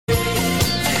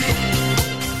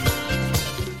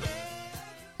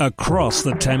Across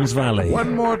the Thames Valley.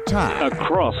 One more time.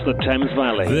 Across the Thames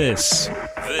Valley. This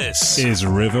is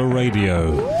River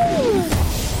Radio.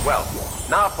 Well,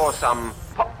 now for some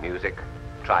pop music.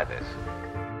 Try this.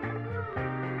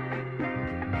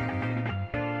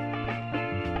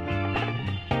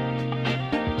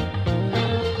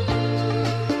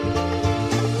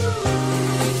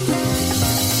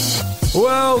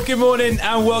 Well, good morning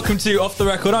and welcome to Off the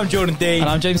Record. I'm Jordan Dean. And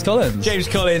I'm James Collins. James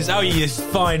Collins, how are you this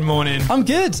fine morning? I'm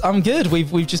good.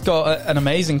 We've just got an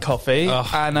amazing coffee. Oh,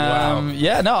 and wow.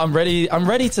 I'm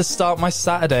ready to start my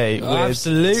Saturday with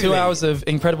absolutely 2 hours of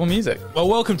incredible music. Well,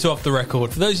 welcome to Off the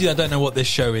Record. For those of you that don't know what this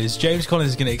show is, James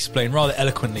Collins is going to explain rather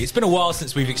eloquently. It's been a while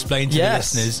since we've explained to the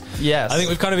listeners. Yes. I think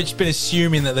we've kind of just been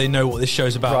assuming that they know what this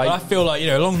show's about. Right. But I feel like,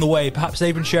 along the way, perhaps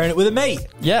they've been sharing it with a mate.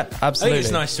 Yeah, absolutely. I think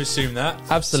it's nice to assume that.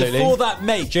 Absolutely. So for that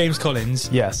mate, James Collins,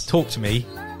 yes, talk to me.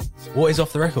 What is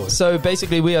Off the Record? So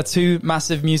basically, we are two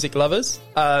massive music lovers.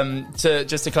 To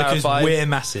clarify, because we're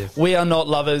massive. We are not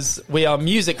lovers. We are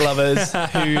music lovers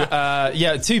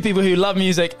who, two people who love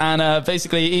music. And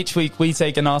basically, each week we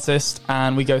take an artist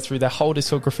and we go through their whole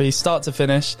discography, start to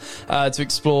finish, to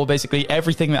explore basically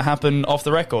everything that happened off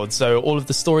the record. So all of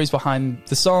the stories behind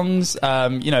the songs,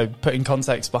 putting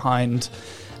context behind.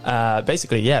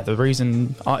 The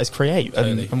reason artists create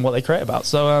and what they create about.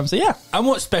 So yeah. And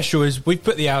what's special is we've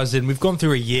put the hours in. We've gone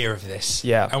through a year of this.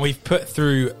 Yeah. And we've put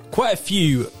through quite a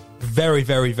few very,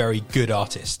 very, very good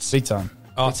artists. Big time.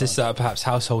 Artists that are perhaps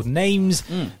household names,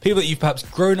 people that you've perhaps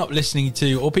grown up listening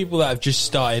to, or people that have just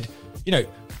started,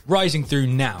 rising through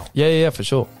now. Yeah, for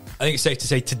sure. I think it's safe to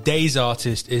say today's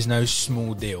artist is no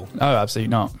small deal. Oh,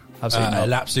 absolutely not.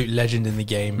 An absolute legend in the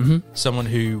game. Someone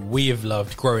who we have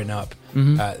loved growing up.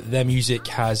 Their music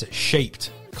has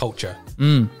shaped culture.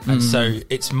 And so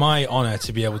it's my honour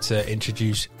to be able to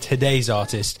introduce today's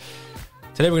artist.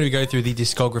 Today we're going to go through the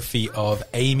discography of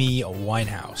Amy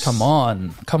Winehouse. Come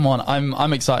on.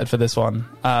 I'm excited for this one.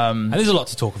 And there's a lot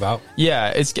to talk about. Yeah,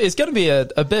 it's going to be a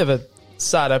bit of a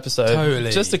sad episode.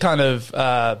 Totally. Just to kind of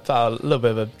a little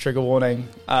bit of a trigger warning.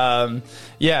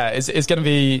 It's going to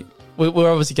be...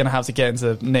 We're obviously going to have to get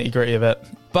into the nitty gritty of it,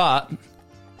 but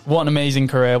what an amazing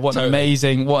career! What an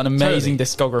amazing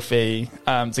discography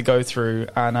to go through,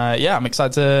 and I'm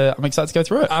excited to go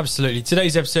through it. Absolutely.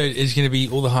 Today's episode is going to be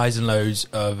all the highs and lows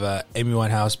of Amy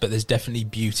Winehouse, but there's definitely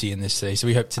beauty in this today. So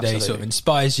we hope today sort of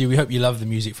inspires you. We hope you love the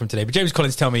music from today. But James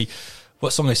Collins, tell me,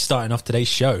 what song is starting off today's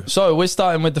show? So we're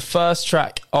starting with the first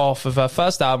track off of her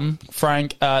first album,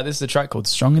 Frank. This is a track called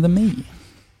 "Stronger Than Me."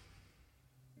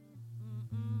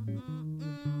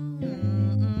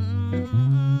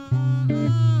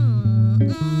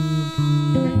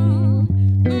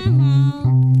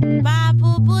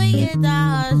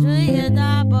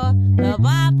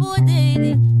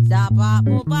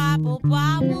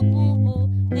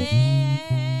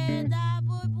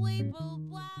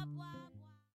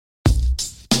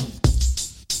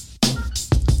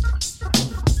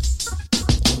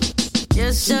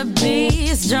 Just to be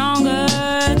stronger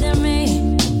than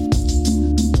me.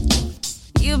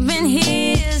 You've been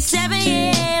here 7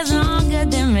 years longer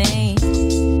than me.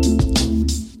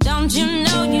 Don't you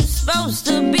know you're supposed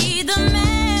to be the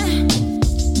man?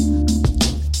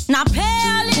 Not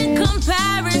pale in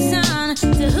comparison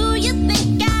to who you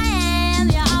think I am.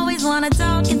 You always want to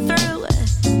talk it through.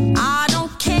 I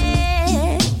don't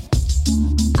care.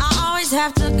 I always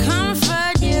have to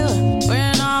comfort you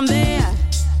when I'm there.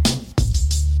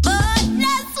 But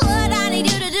that's what I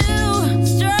need you to do.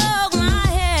 Stroke my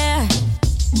hair.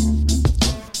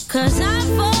 'Cause I've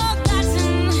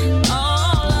forgotten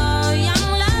all of young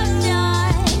love's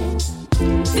joy.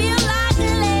 Feel like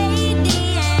a lady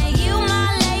and you my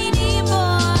lady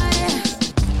boy.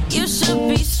 You should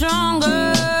be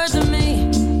stronger than me.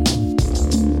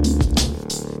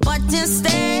 But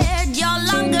instead you're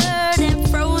longer than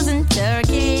frozen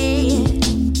turkey.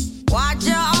 Why'd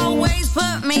you always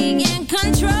put me in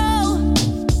control?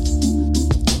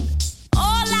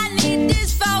 All I need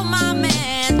is for my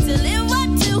man to live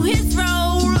up to his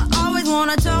role. Always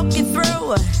wanna talk it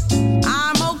through.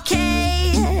 I'm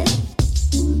okay.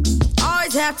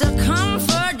 Always have to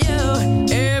comfort you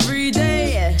every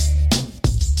day.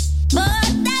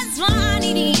 But that's what I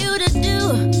need you to do.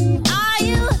 Are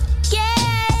you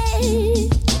gay?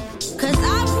 'Cause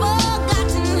I've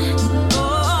forgotten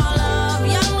all of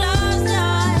young love's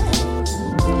joy.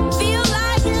 Feel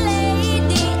like a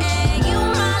lady and you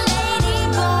my lady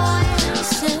boy.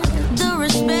 Said the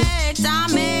respect I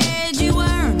made you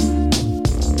earn.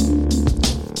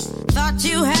 Thought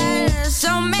you had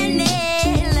so many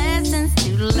lessons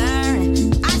to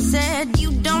learn. I said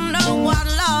you don't know what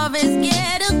love is.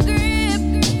 Get a grip.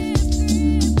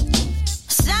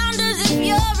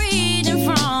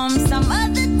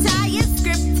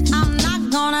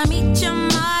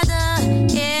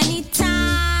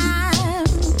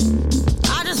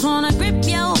 wanna grip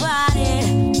your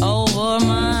body over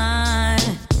mine.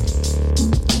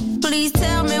 Please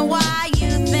tell me why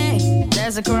you think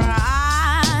there's a crime.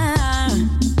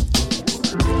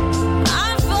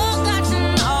 I've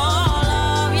forgotten all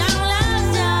of your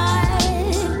last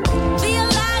time. Feel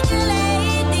like a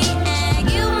lady and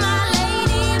you my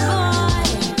lady boy.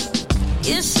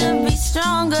 You should be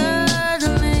stronger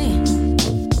than me.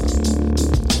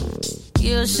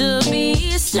 You should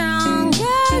be stronger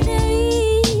than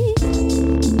me.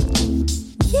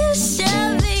 You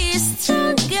should be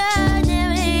stronger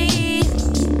than me.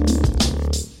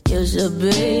 You should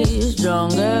be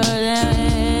stronger than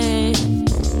me.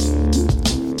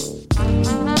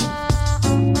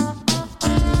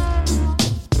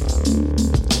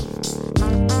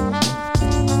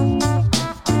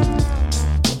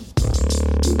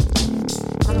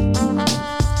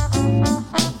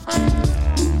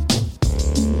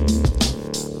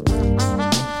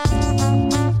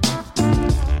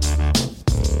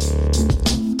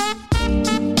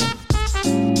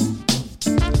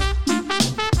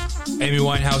 Amy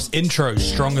Winehouse intro,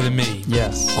 Stronger Than Me.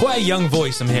 Yes. Quite a young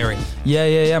voice I'm hearing.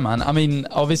 Yeah, man. I mean,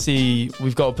 obviously,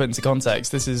 we've got to put into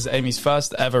context. This is Amy's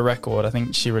first ever record. I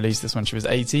think she released this when she was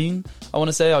 18. I want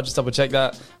to say. I'll just double check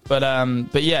that.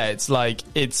 But yeah, it's like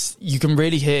you can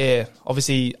really hear.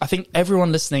 Obviously, I think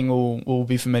everyone listening will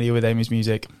be familiar with Amy's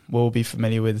music. Will be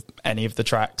familiar with any of the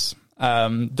tracks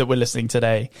that we're listening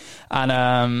today.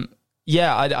 And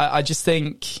yeah, I just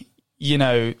think, you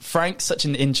know, Frank's such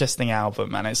an interesting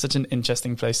album, man. It's such an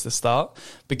interesting place to start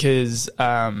because,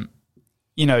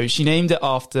 you know, she named it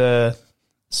after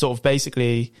sort of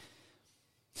basically,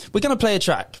 we're going to play a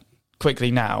track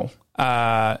quickly now.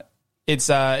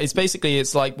 It's basically,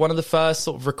 it's like one of the first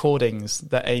sort of recordings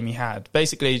that Amy had.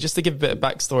 Basically, just to give a bit of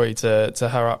backstory to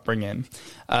her upbringing.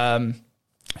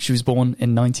 She was born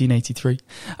in 1983.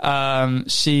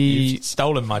 You've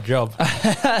stolen my job.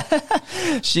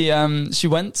 She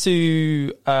went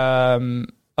to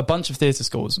a bunch of theatre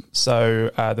schools.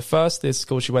 So the first theatre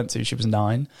school she went to, she was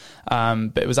 9.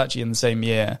 But it was actually in the same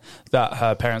year that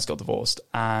her parents got divorced.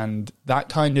 And that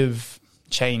kind of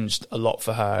changed a lot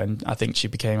for her. And I think she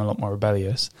became a lot more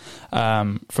rebellious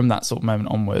from that sort of moment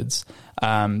onwards.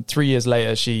 3 years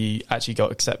later, she actually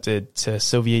got accepted to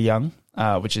Sylvia Young,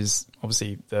 which is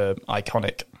obviously the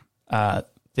iconic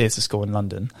theatre school in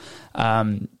London.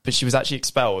 But she was actually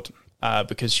expelled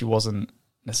because she wasn't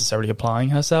necessarily applying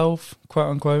herself, quote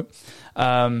unquote.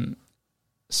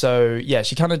 So yeah,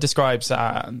 she kind of describes,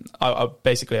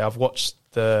 basically I've watched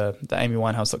the Amy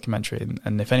Winehouse documentary,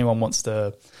 and if anyone wants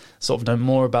to sort of know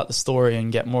more about the story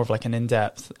and get more of like an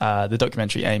in-depth, the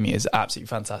documentary Amy is absolutely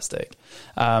fantastic.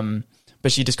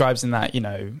 But she describes in that, you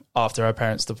know, after her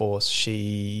parents' divorce,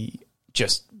 she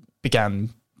just began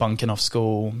bunking off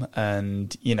school,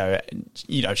 and you know,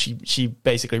 she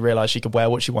basically realized she could wear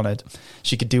what she wanted,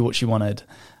 she could do what she wanted,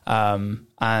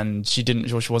 and she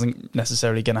wasn't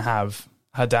necessarily going to have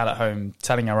her dad at home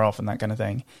telling her off and that kind of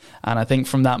thing. And I think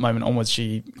from that moment onwards,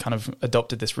 she kind of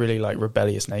adopted this really like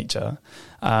rebellious nature.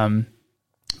 But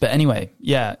anyway,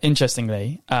 yeah,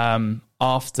 interestingly,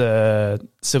 after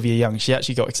Sylvia Young, she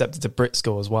actually got accepted to Brit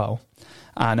School as well,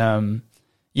 and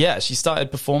yeah, she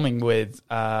started performing with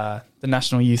the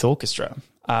National Youth Orchestra.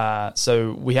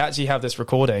 So we actually have this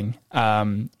recording,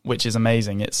 which is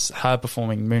amazing. It's her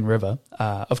performing Moon River,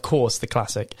 of course, the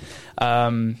classic.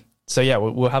 So yeah,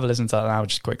 we'll have a listen to that now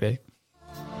just quickly.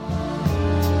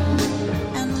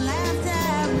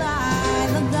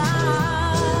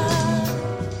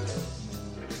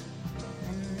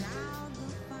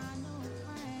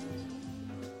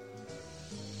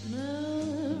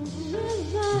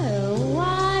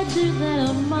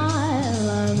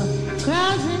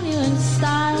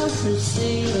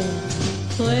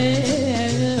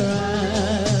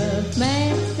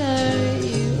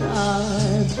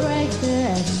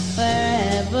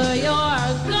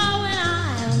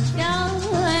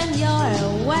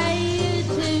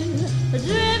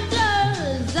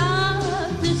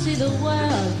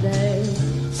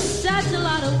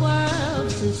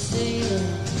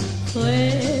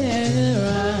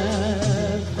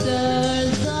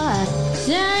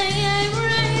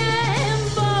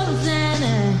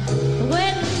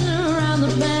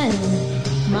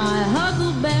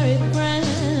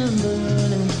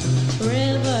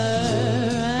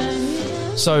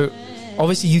 So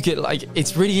obviously you get like,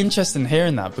 it's really interesting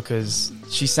hearing that because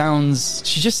she just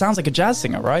sounds like a jazz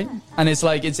singer, right? And it's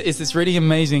like, it's this really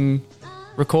amazing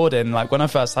recording. Like when I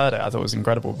first heard it, I thought it was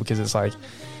incredible because it's like,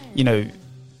 you know,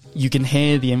 you can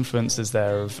hear the influences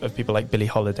there of people like Billie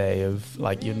Holiday, of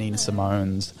like your Nina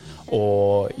Simone's,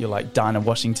 or your like Dinah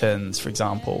Washington's, for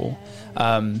example.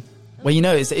 where, you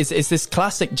know, it's this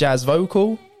classic jazz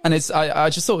vocal, and I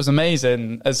just thought it was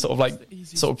amazing as sort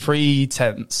of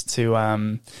pretense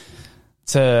to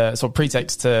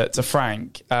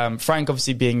Frank. Frank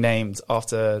obviously being named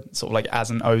after sort of like as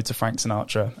an ode to Frank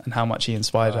Sinatra and how much he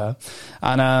inspired her.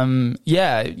 And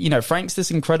you know, Frank's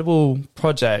this incredible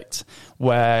project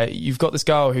where you've got this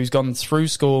girl who's gone through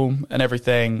school and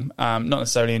everything, not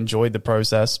necessarily enjoyed the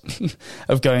process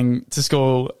of going to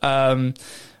school,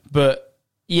 but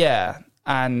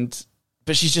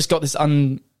she's just got this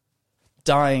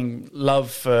undying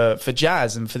love for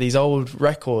jazz and for these old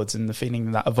records and the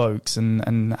feeling that evokes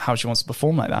and how she wants to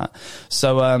perform like that.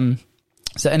 So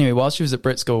anyway, while she was at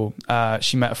Brit School,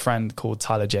 she met a friend called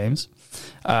Tyler James,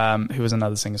 who was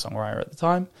another singer-songwriter at the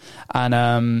time.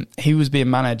 And he was being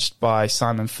managed by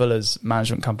Simon Fuller's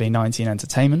management company, 19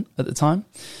 Entertainment, at the time.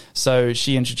 So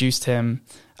she introduced him...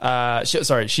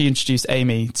 she introduced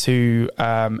Amy to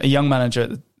a young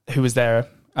manager who was there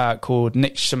called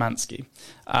Nick Szymanski.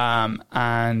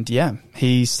 And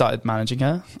he started managing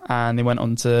her, and they went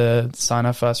on to sign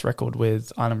her first record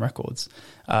with Island Records,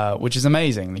 which is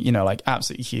amazing, you know, like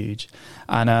absolutely huge.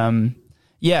 And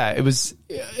it was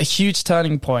a huge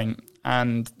turning point,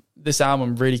 and this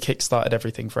album really kickstarted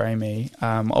everything for Amy.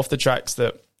 Off the tracks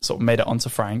that sort of made it onto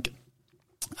Frank,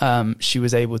 she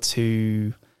was able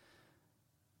to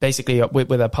basically, with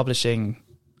her publishing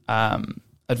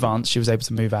advance, she was able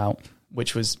to move out,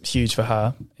 which was huge for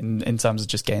her in terms of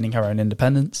just gaining her own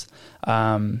independence,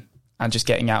 and just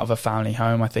getting out of her family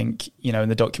home. I think, you know, in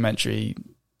the documentary,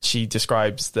 she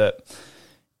describes that,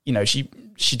 you know, she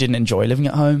didn't enjoy living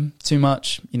at home too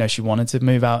much. You know, she wanted to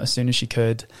move out as soon as she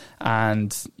could.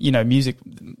 And, you know,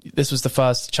 this was the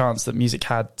first chance that music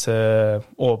had to,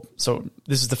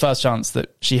 this is the first chance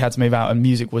that she had to move out, and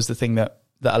music was the thing that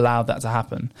allowed that to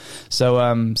happen. So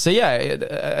an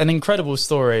incredible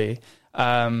story.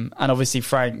 And obviously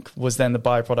Frank was then the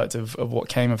byproduct of what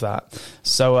came of that.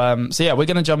 So we're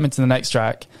going to jump into the next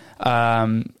track.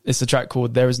 It's a track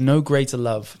called There Is No Greater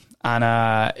Love. And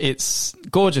it's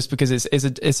gorgeous because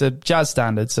it's a jazz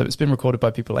standard. So it's been recorded by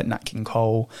people like Nat King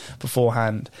Cole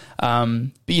beforehand.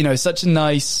 But, you know, such a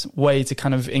nice way to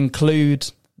kind of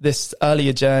include this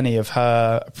earlier journey of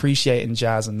her appreciating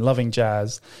jazz and loving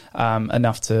jazz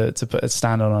enough to put a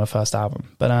stand on her first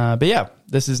album. But yeah,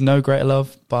 this is No Greater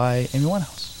Love by Amy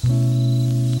Winehouse.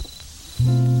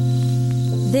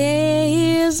 There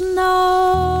is no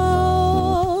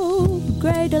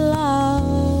greater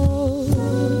love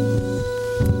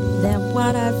than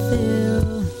what I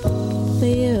feel for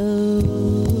you.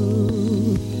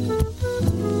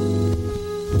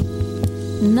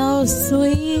 No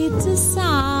sweeter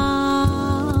sound,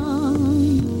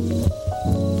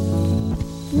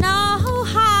 no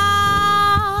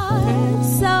heart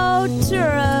so true.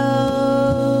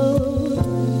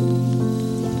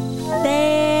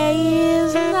 There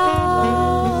is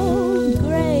no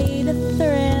greater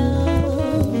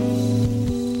thrill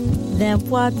than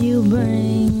what you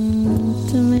bring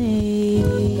to me.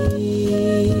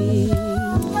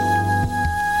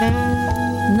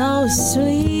 No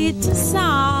sweeter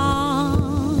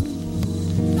song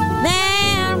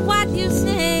than what you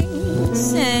sing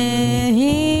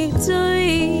to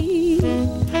me.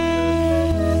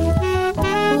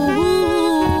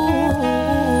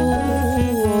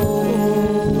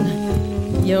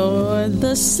 Ooh, you're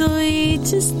the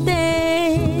sweetest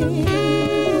thing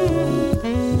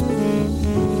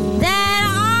that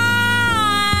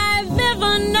I've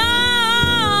ever known.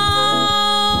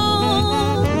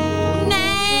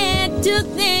 And to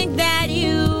think that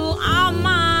you are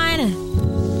mine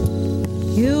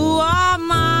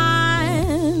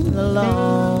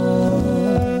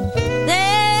alone.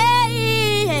 There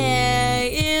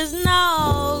is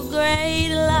no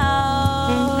great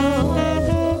love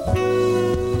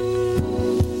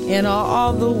in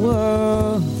all the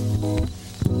world.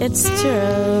 It's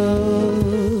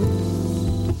true.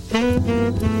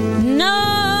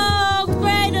 No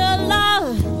greater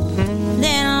love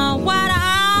than what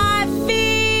I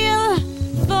feel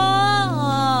for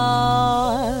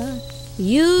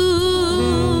you.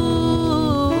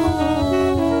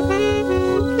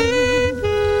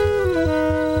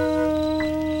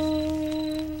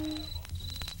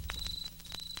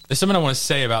 There's something I want to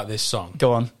say about this song.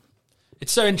 Go on.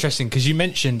 It's so interesting because you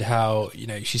mentioned how, you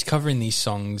know, she's covering these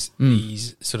songs,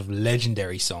 these sort of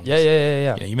legendary songs.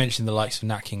 Yeah. You know, you mentioned the likes of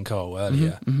Nat King Cole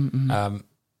earlier.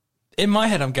 In my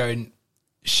head, I'm going,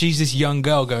 she's this young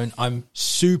girl going, I'm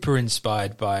super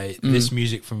inspired by this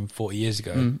music from 40 years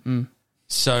ago.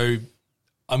 So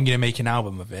I'm going to make an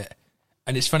album of it.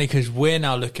 And it's funny because we're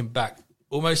now looking back,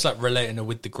 almost like relating her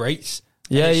with the greats.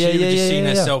 Yeah, she would just seen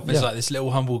herself as yeah. like this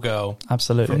little humble girl,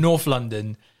 absolutely, from North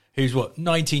London, who's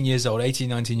 19 years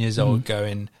old,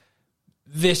 going,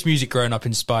 this music growing up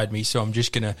inspired me, so I'm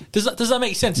just gonna. Does that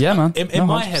make sense? Yeah, man. In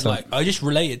my head, like I just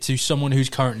relate it to someone who's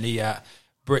currently at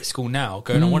Brit School now,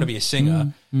 going, I want to be a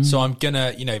singer, so I'm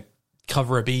gonna,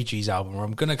 cover a Bee Gees album, or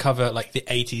I'm gonna cover like the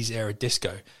 80s era disco.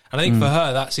 And I think for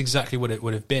her, that's exactly what it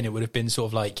would have been. It would have been sort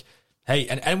of like, hey,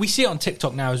 and we see it on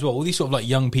TikTok now as well. All these sort of like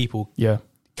young people,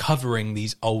 covering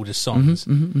these older songs,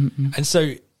 and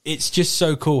so it's just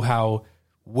so cool how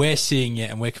we're seeing it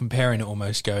and we're comparing it,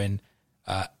 almost going,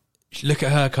 look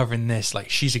at her covering this, like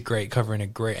she's a great covering a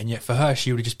great, and yet for her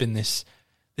she would have just been this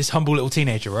humble little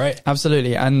teenager, right?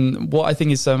 Absolutely. And what I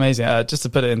think is so amazing, just to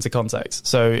put it into context,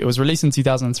 so it was released in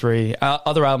 2003.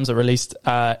 Other albums are released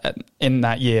in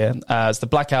that year. It's the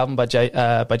Black Album by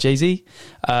Jay-Z,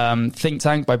 Think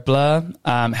Tank by Blur,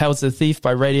 Hail to the Thief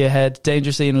by Radiohead,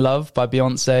 Dangerously in Love by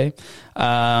Beyonce,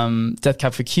 Death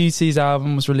Cab for Cutie's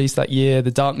album was released that year,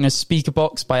 The Darkness Speaker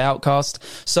Box by Outkast.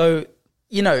 So,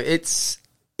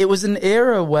 it was an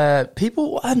era where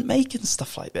people weren't making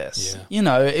stuff like this.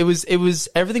 Yeah. It was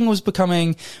everything was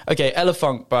becoming Ella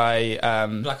Funk by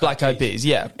Black Eyed Peas.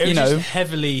 Yeah, it was just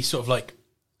heavily sort of like,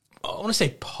 I want to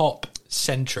say pop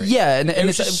centric. Yeah, and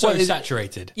it's just so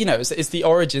saturated. It's the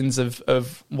origins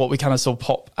of what we kind of saw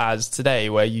pop as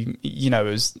today, where it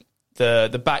was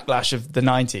the backlash of the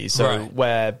 90s. So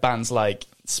where bands like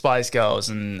Spice Girls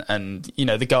and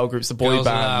the girl groups, the boy Girls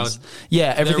bands,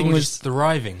 Aloud. Everything was just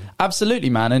thriving. Absolutely,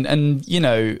 man, and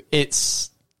it's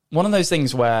one of those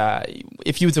things where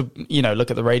if you were to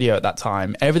look at the radio at that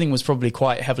time, everything was probably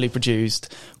quite heavily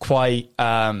produced, quite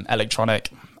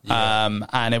electronic,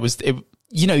 and it was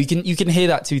you can hear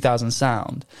that 2000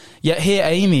 sound. Yet here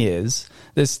Amy is,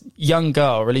 this young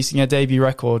girl releasing her debut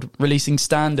record, releasing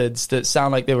standards that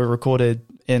sound like they were recorded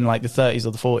in like the 30s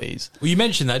or the 40s. Well, you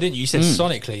mentioned that, didn't you? You said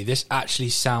sonically, this actually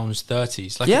sounds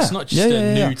 30s. Like it's not just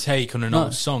a new take on an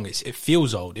old song. It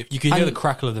feels old. You can hear the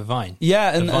crackle of the vine.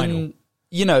 Yeah, and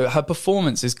her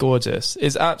performance is gorgeous.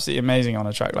 It's absolutely amazing on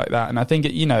a track like that. And I think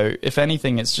if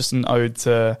anything, it's just an ode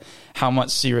to how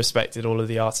much she respected all of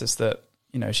the artists that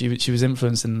she was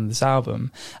influencing in this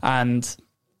album. And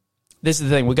this is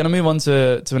the thing. We're going to move on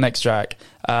to the next track.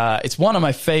 It's one of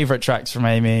my favorite tracks from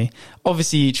Amy.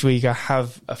 Obviously, each week I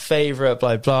have a favorite,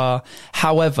 blah, blah.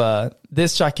 However,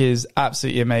 this track is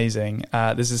absolutely amazing.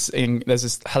 There's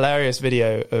this hilarious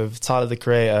video of Tyler, the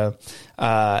Creator,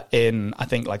 in, I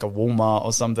think, like a Walmart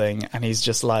or something. And he's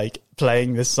just like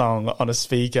playing this song on a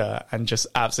speaker and just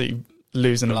absolutely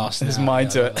losing his mind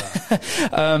to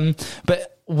it.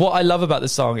 But what I love about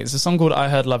this song, it's a song called I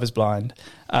Heard Love Is Blind.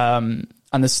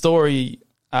 And the story,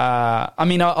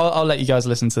 I'll let you guys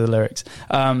listen to the lyrics.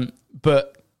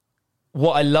 But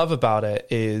what I love about it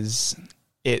is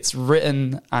it's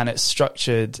written and it's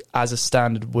structured as a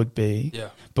standard would be,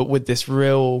 but with this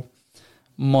real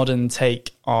modern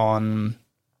take on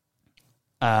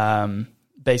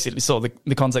basically sort of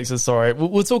the context of the story.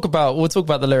 We'll talk about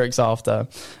the lyrics after.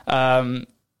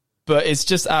 But it's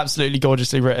just absolutely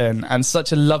gorgeously written and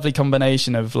such a lovely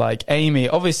combination of like Amy.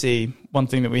 Obviously, one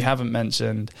thing that we haven't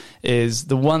mentioned is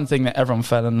the one thing that everyone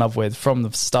fell in love with from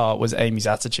the start was Amy's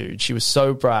attitude. She was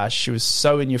so brash. She was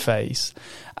so in your face.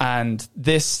 And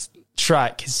this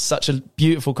track is such a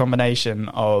beautiful combination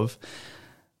of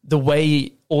the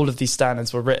way all of these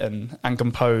standards were written and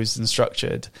composed and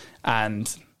structured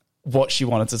and what she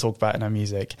wanted to talk about in her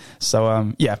music.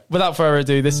 So, without further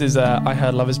ado, this is I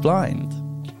Heard Love Is Blind.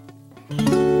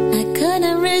 I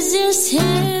couldn't resist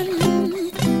him.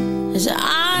 His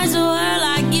eyes were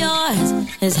like yours.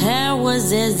 His hair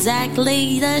was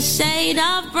exactly the shade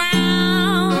of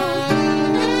brown.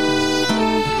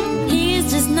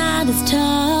 He's just not as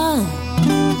tall,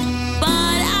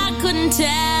 but I couldn't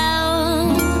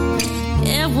tell.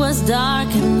 It was dark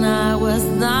and I was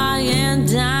lying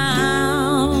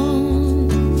down.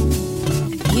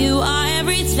 You are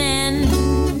everything.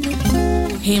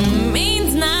 He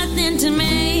means nothing to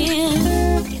me.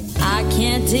 I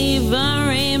can't even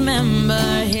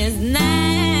remember his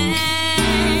name.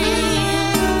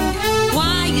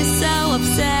 Why you so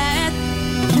upset?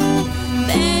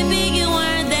 Baby, you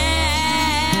weren't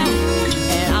there.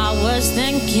 And I was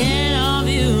thinking of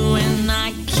you and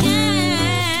I can't.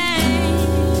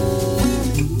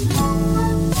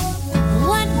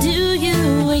 What do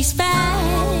you expect?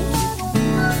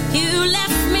 You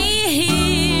left me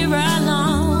here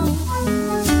alone.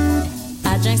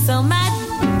 I drank so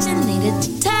much and needed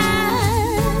to touch.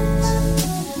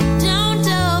 Don't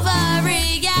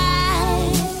overreact.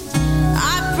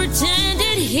 I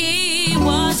pretended he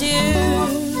was you.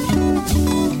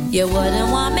 You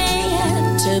wouldn't want me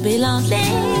to to be lonely.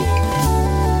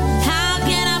 How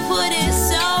can I put it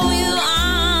so you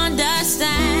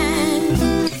understand?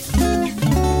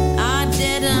 I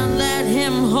didn't let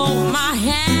him hold my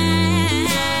hand,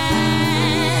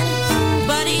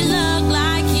 but he looked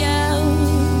like you.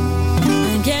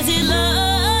 I guess he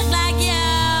looked like you.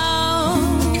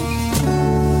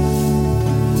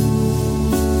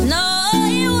 No,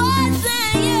 it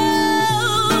wasn't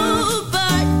you,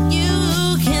 but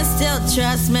you can still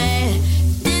trust me.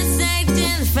 This ain't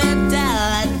infidelity.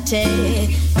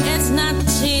 It's not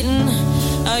cheating.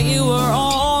 You were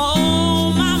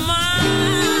on my mind.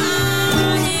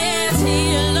 Yes,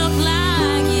 he looked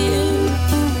like you,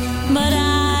 but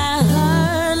I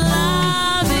heard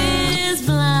love is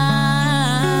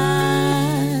blind.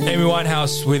 Amy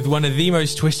Winehouse with one of the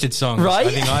most twisted songs Right? I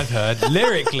think I've heard.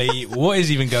 Lyrically, what is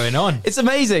even going on? It's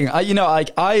amazing. I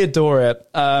adore it.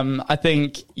 I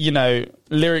think,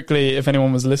 lyrically, if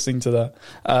anyone was listening to that,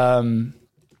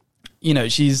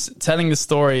 she's telling the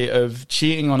story of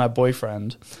cheating on her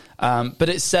boyfriend. But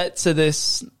it's set to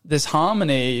this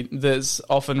harmony that's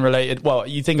often related. Well,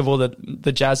 you think of all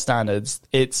the jazz standards.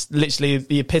 It's literally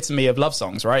the epitome of love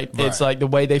songs, right? It's like the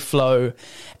way they flow,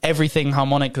 everything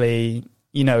harmonically,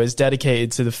 is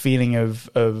dedicated to the feeling of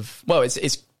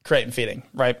it's creating feeling,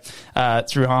 right?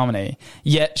 Through harmony.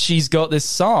 Yet she's got this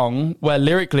song where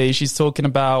lyrically she's talking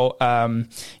about,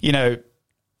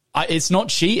 it's not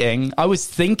cheating. I was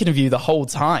thinking of you the whole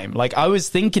time. Like, I was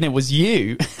thinking it was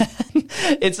you.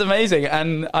 It's amazing.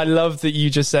 And I love that you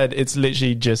just said it's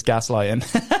literally just gaslighting.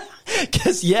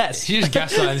 Because, yes. She just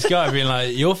gaslighting this guy, being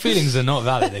like, your feelings are not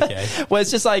valid, okay? Well,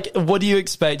 it's just like, what do you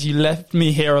expect? You left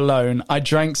me here alone. I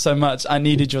drank so much. I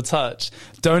needed your touch.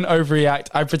 Don't overreact.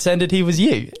 I pretended he was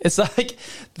you. It's like,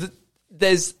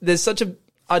 there's such a,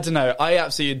 I don't know. I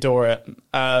absolutely adore it.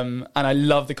 And I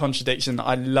love the contradiction.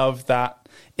 I love that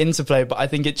interplay, but I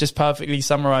think it just perfectly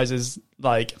summarizes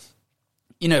what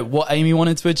Amy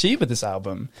wanted to achieve with this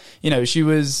album. She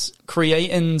was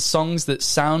creating songs that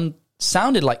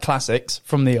sounded like classics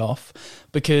from the off,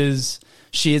 because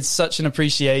she had such an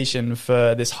appreciation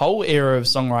for this whole era of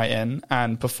songwriting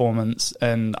and performance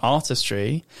and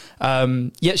artistry.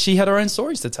 Yet she had her own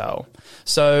stories to tell.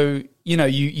 So,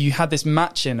 you had this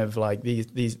matching of like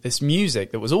this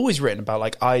music that was always written about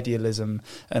like idealism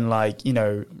and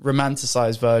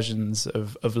romanticized versions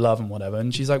of love and whatever.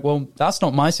 And she's like, well, that's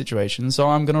not my situation, so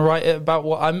I'm going to write it about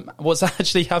what's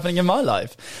actually happening in my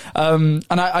life. And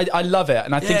I love it.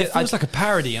 And I think it feels like a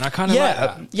parody, and I kind of like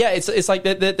that. Yeah, it's like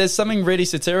there's something really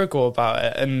satirical about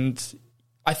it. And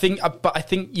I think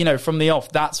from the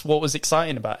off, that's what was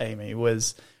exciting about Amy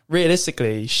was,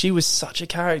 realistically, she was such a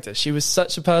character. She was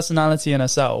such a personality in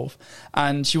herself,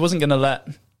 and she wasn't going to let,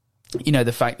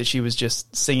 the fact that she was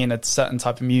just singing a certain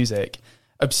type of music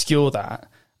obscure that.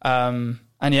 And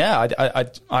yeah,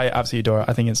 I absolutely adore it.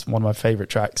 I think it's one of my favorite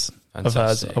tracks of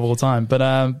hers of all time. But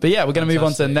yeah, we're going to move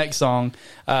on to the next song.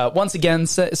 Once again,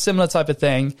 similar type of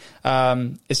thing.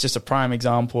 It's just a prime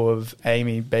example of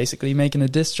Amy basically making a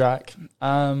diss track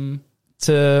with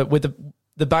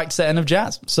the back setting of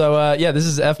jazz. So yeah, this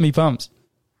is F Me Pumps.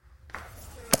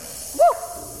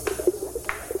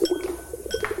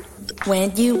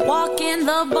 When you walk in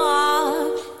the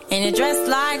bar and you're dressed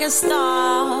like a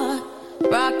star,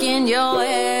 rocking your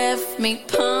F Me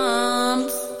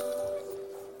Pumps,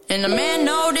 and the man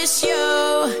notice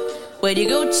you with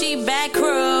your Gucci back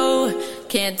crew,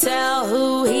 can't tell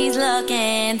who he's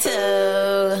looking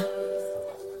to,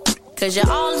 'cause you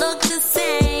all look the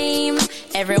same.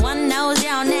 Everyone knows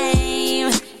your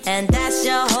name, and that's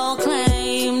your whole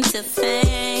claim to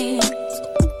fame.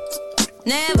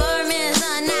 Never miss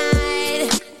a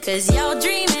night, 'cause your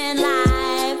dream in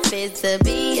life is to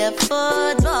be a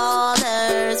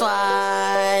footballer's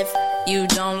wife. You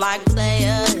don't like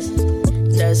players,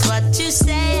 that's what you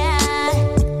say.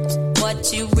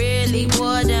 What you really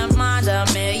wouldn't mind a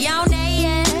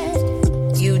millionaire.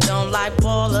 You don't like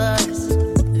ballers,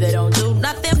 they don't do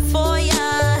nothing for you.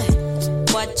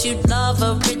 What you'd love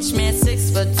a rich man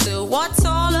 6'2" or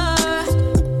taller.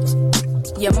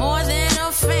 You're more than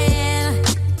a fan,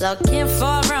 looking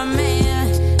for a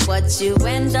man. What you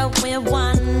end up with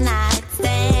one night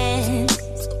stands.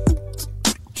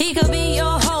 He could be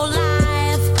your whole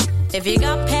life if you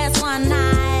got past one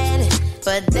night,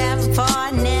 but that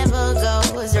part never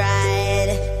goes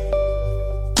right.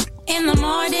 In the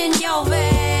morning you're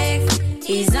vexed,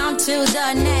 he's on to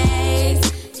the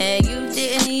next, and you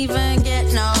didn't even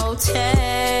get no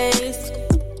taste.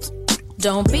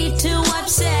 Don't be too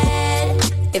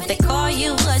upset if they call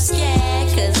you a scared,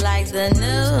 'cause like the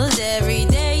news, every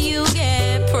day you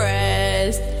get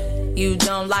pressed. You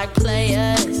don't like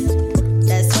players,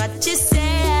 that's what you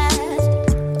said.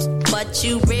 But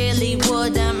you really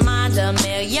wouldn't mind a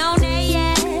millionaire,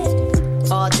 yeah.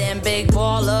 All them big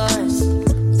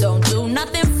ballers don't do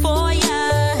nothing for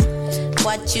ya.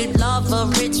 But you'd love a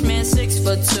rich man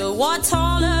 6'2" or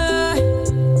taller.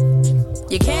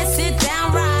 You can't sit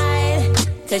down right,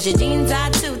 cause your jeans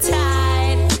are too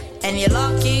tight. And you're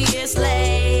lucky it's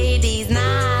ladies'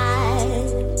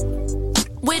 night.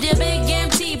 With your big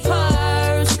empty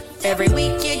purse, every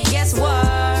week it gets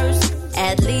worse.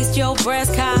 At least your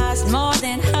breast cost more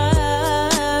than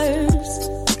hers.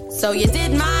 So you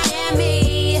did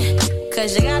Miami,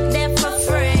 cause you got there for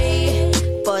free.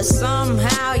 But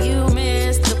somehow you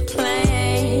missed the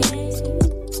plane.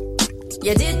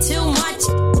 You did too much,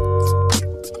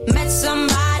 met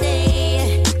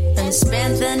somebody, and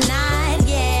spent the night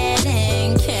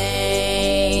getting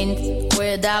caned.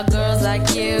 Without girls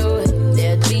like you,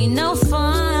 there'd be no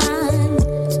fun.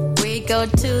 We go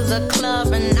to the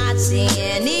club and not see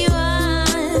anyone.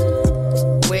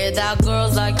 Without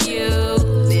girls like you,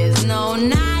 there's no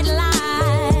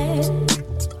nightlife.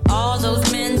 All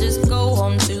those men just go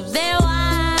home to their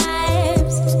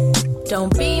wives.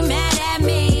 Don't be mad at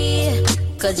me,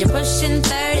 cause you're pushing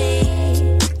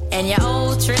 30 and your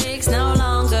old tricks no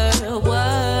longer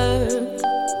work.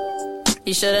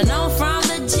 You should've known from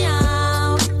the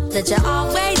jump that you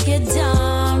always get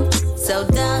dumped. So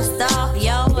dust off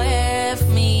your with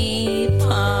me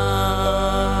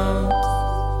pumps.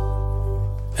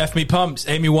 F Me Pumps,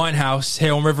 Amy Winehouse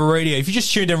here on River Radio. If you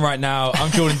just tuned in right now,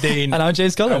 I'm Jordan Dean. And I'm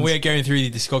James Collins. And we are going through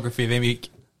the discography of Amy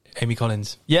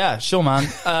Collins. Yeah, sure, man.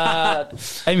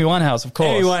 Amy Winehouse, of course.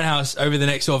 Amy Winehouse over the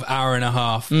next sort of hour and a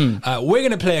half. We're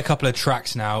going to play a couple of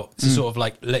tracks now to sort of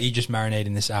like let you just marinate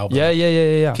in this album. Yeah.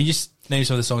 Can you just name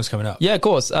some of the songs coming up? Yeah, of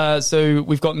course. So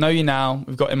we've got Know You Now,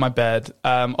 we've got In My Bed.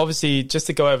 Obviously, just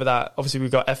to go over that, obviously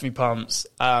we've got F Me Pumps.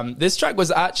 This track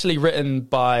was actually written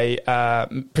by,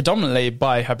 predominantly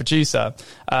by her producer,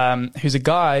 who's a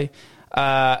guy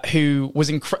who was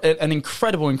an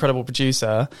incredible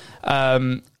producer.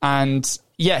 And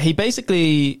yeah, he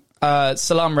basically,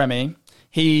 Salam Remy,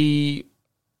 he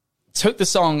took the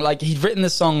song, like he'd written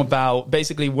this song about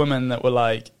basically women that were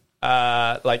like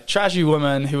trashy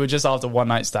women who were just after one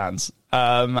night stands.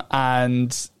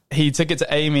 And he took it to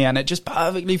Amy and it just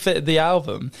perfectly fitted the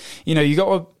album. You know, you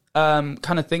got to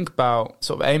kind of think about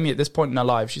sort of Amy at this point in her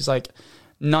life. She's like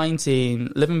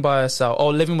 19, living by herself,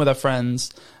 or living with her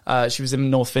friends. She was in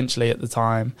North Finchley at the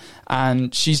time.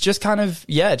 And she's just kind of,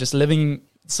 just living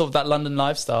sort of that London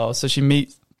lifestyle. So she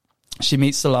meets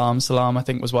Salam. Salam, I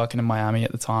think, was working in Miami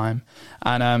at the time.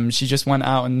 And she just went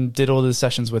out and did all the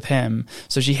sessions with him.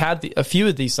 So she had a few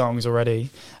of these songs already.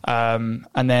 And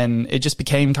then it just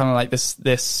became kind of like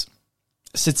this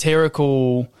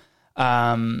satirical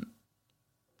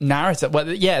narrative.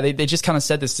 Well, yeah, they just kind of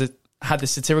said this, had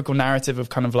this satirical narrative of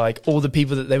kind of like all the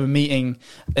people that they were meeting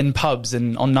in pubs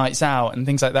and on nights out and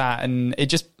things like that. And it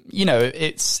just, you know,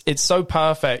 it's so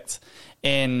perfect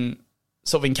in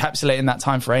sort of encapsulating that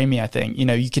time for Amy, I think. You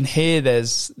know, you can hear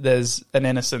there's an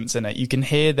innocence in it. You can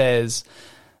hear this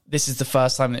is the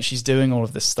first time that she's doing all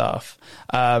of this stuff.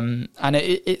 And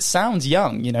it sounds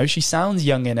young, you know, she sounds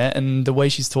young in it, and the way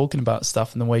she's talking about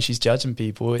stuff and the way she's judging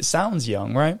people, it sounds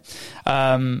young, right?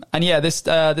 And yeah,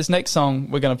 this next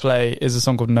song we're going to play is a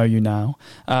song called Know You Now.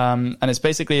 And it's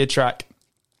basically a track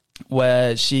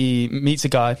where she meets a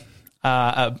guy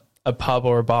at a pub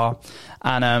or a bar,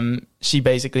 and she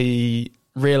basically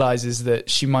realizes that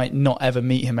she might not ever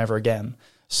meet him ever again.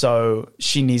 So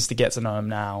she needs to get to know him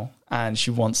now, and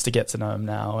she wants to get to know him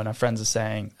now. And her friends are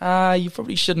saying, you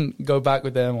probably shouldn't go back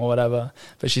with him or whatever.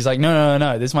 But she's like,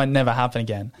 no, this might never happen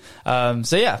again.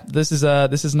 So yeah, this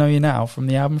is Know You Now from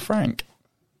the album Frank.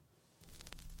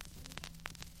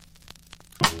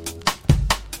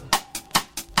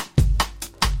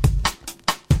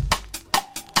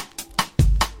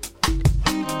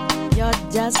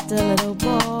 You're just a little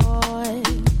boy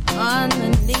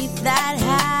underneath that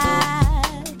hat.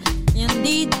 You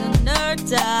need the nerve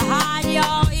to hide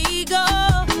your ego.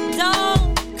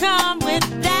 Don't come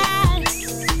with that.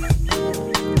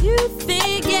 You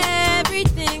think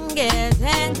everything gets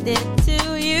handed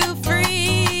to you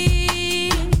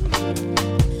free,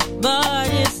 but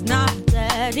it's not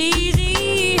that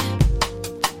easy.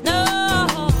 No,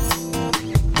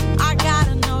 I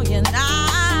gotta know you now.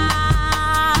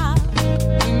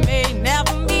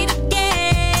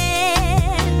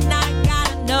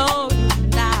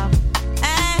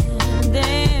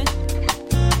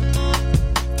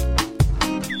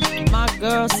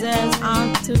 Girl says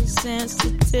I'm too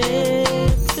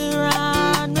sensitive to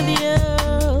run with you,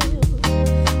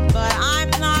 but I'm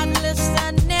not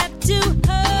listening to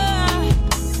her.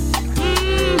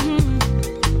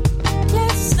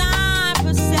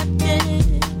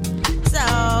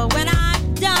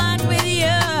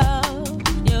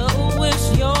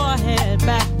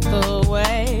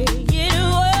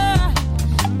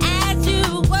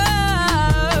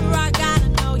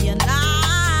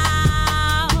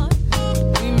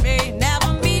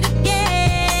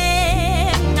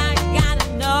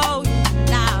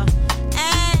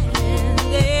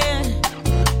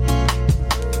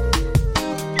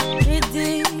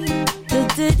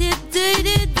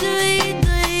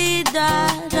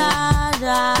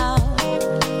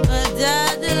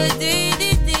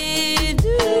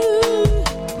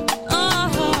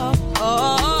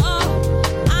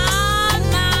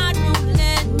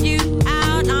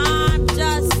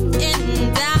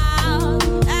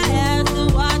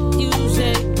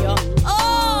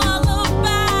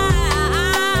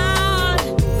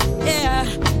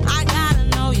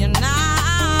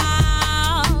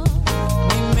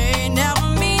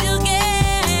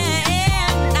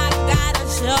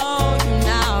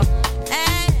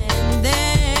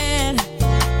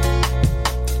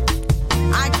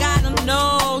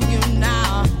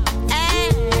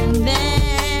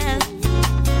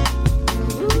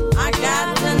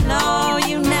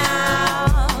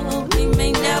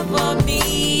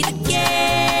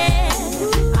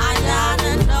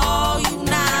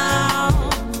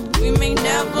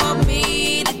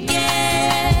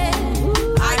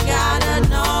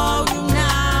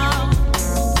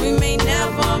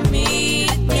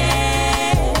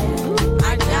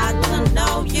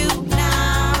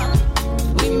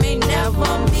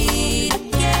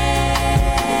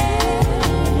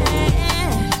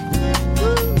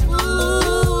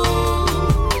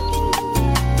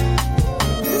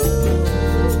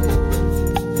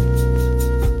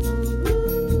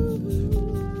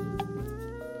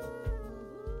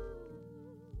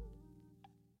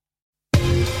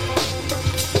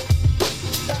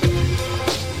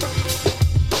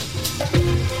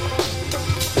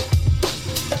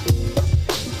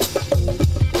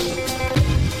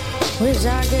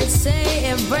 wish I could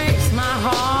say it breaks my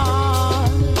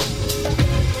heart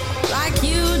like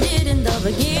you did in the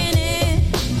beginning.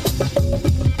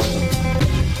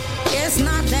 It's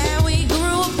not that we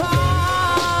grew apart.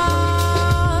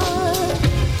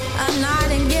 A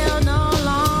nightingale no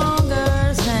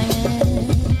longer singing.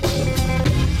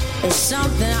 It's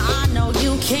something I know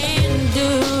you can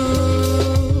do.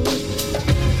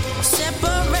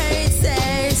 Separate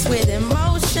sex with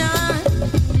emotion.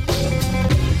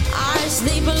 I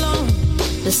sleep alone.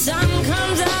 The sun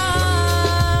comes up.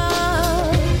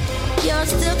 You're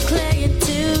still clinging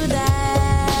to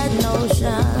that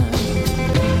notion.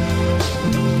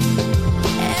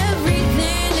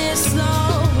 Everything is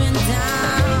slowing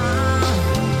down.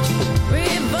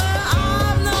 River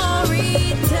of no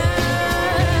return.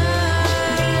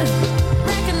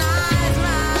 Recognize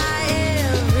my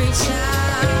every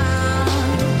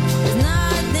sound. There's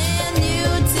nothing new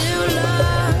to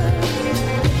learn.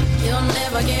 You'll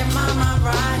never get my mind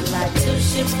right. Like two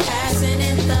ships passing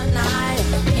in the night.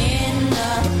 In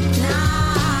the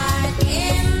night.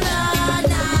 In the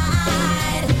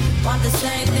night. Want the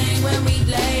same thing when we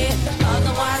lay.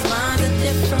 Otherwise minds are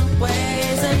different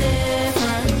ways. A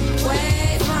different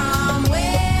way from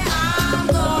where I'm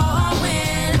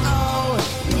going. Oh,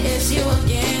 it's you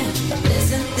again.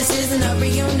 Listen, this isn't a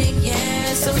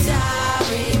reunion. So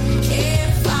sorry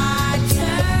if I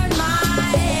turn my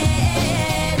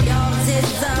head. Yours is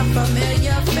a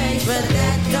familiar face, but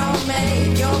that don't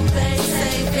make your place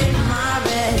safe in my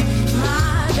bed.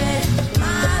 My bed,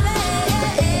 my bed.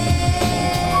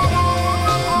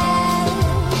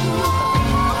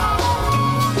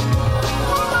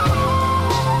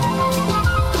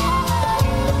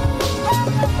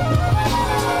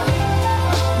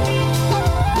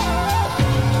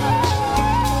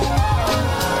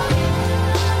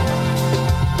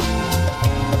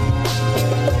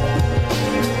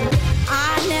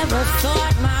 I never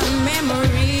thought my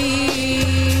memory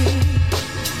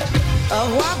of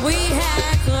what we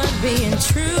had could be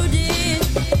intruded,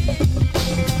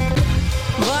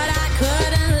 but I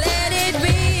couldn't let it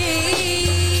be.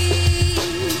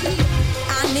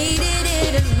 I needed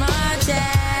it as much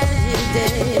as you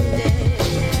did.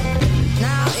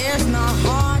 Now it's not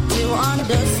hard to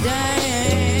understand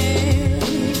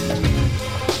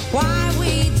why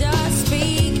we just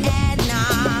speak at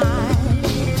night.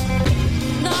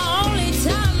 The only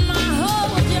time I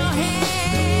hold your hand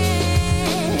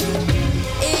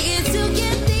is to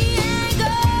get the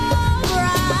angle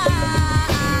right.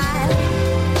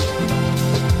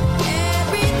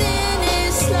 Everything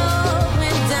is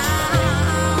slowing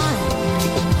down.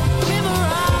 River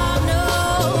of no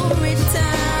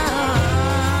return.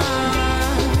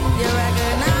 You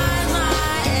recognize my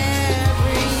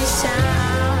every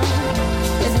sound.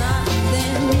 There's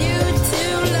nothing new to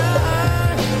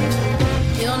learn.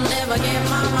 You'll never get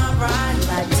my mind right.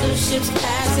 Like two ships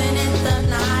passing in the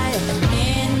night.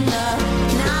 In the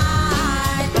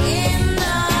night. In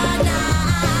the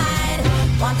night.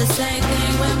 Want the same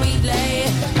thing when we lay.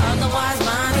 Otherwise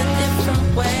minds are different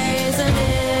ways. A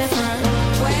different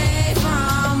way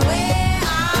from where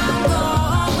I'm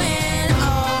going.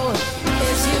 Oh,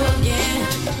 it's you again.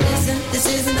 Listen, this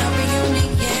isn't a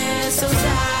reunion. So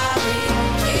sorry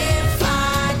if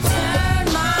I turn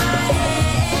my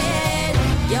head.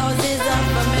 Yours is a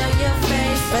familiar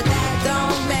face, but that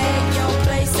don't make your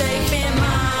place safe in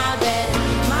my bed.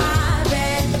 My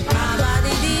bed, my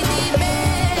body,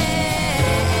 bed.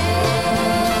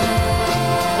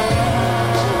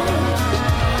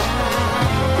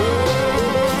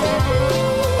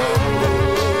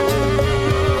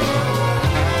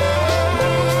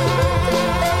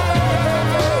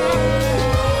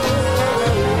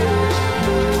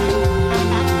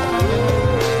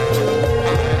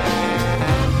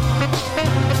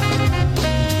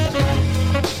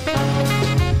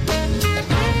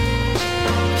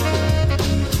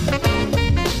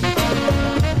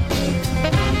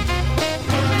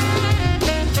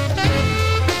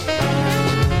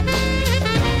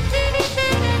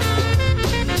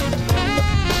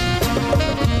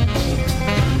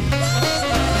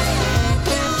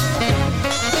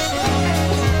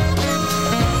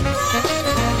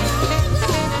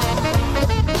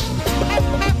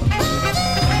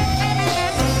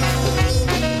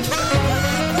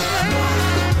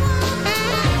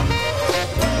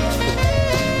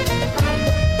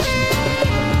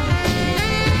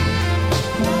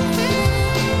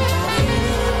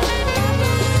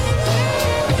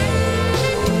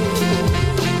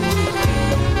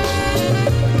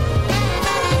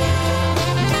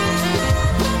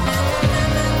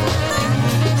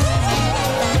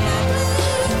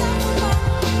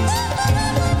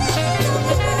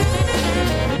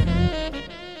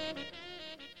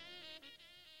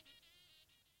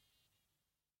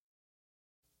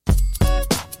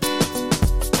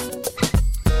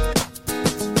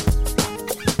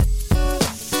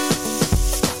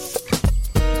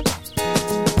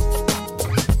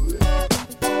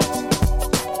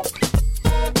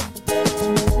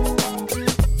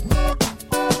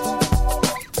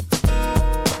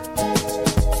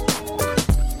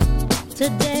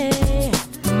 yesterday.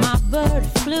 My bird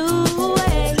flew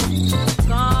away,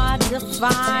 gone to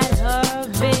find her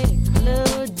big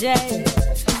blue jay.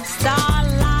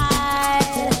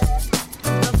 Starlight,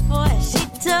 before she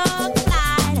took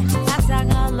flight, I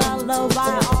sang a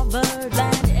lullaby on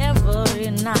birdland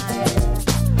every night.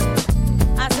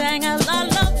 I sang a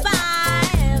lullaby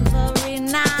every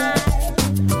night,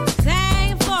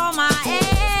 sang for my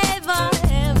Ava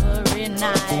every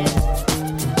night.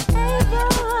 Ava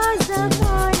was the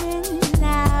morning,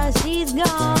 now she's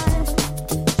gone.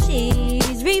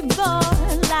 She's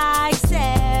reborn like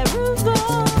Sarah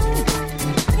born.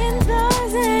 In the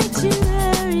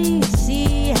sanctuary she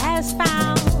has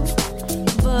found,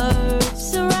 birds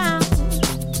surround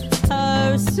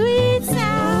her sweet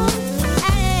sound.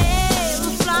 And Ava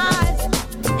flies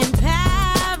in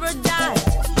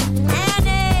paradise, and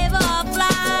Ava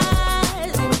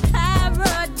flies in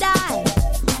paradise.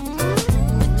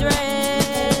 With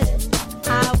dread I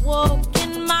woke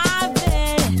in my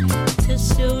bed to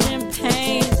shooting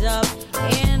pains up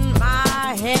in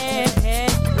my head.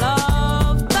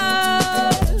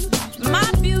 Lovebird, my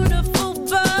beautiful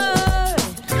bird,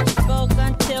 spoke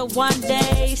until one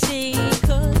day she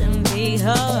couldn't be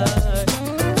heard.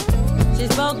 She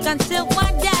spoke until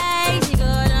one day she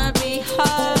couldn't be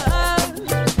heard.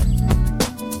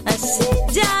 She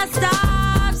just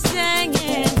stopped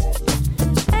singing.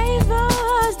 Ava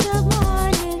was the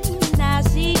morning, now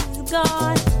she's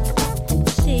gone.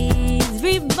 She's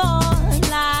reborn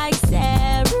like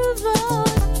Sarah Vaughan.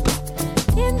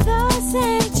 In the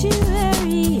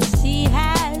sanctuary she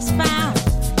has found,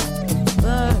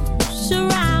 birds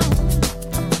surround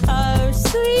her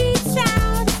sweet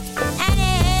sound. And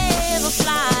Ava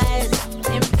flies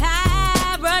in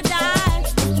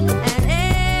paradise, and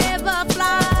Ava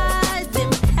flies in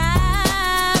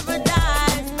paradise.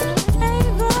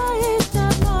 Ava is the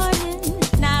morning,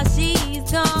 now she's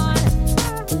gone.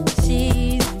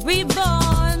 She's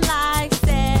reborn like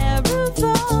Sarah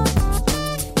Vaughan.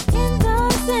 In the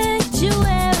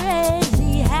sanctuary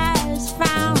she has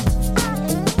found,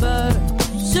 birds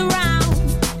surround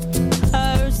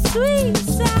her sweet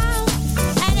sound.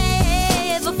 And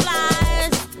Ava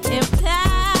flies in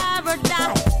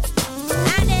paradise,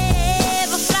 and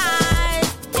Ava flies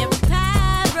in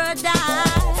paradise.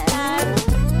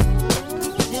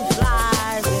 She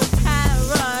flies in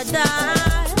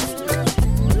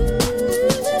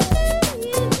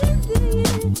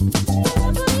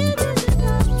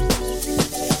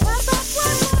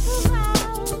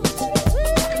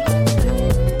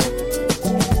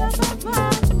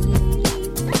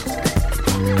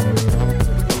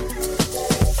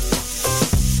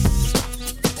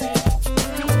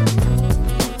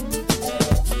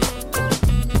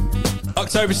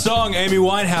October song, Amy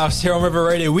Winehouse here on River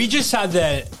Radio. We just had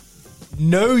that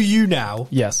Know You Now.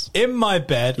 Yes. In My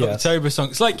Bed, Yes. October song.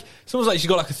 It's almost like she's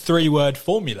got like a 3-word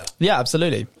formula. Yeah,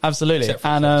 absolutely. Except for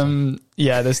And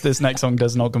yeah, this next song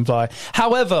does not comply.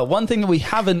 However, one thing that we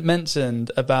haven't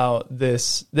mentioned about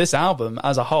this album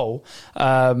as a whole,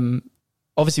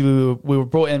 obviously we were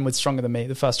brought in with Stronger Than Me,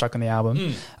 the first track on the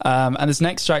album. And this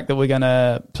next track that we're going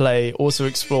to play also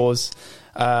explores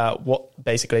what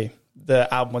basically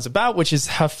the album was about, which is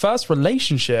her first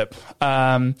relationship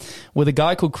with a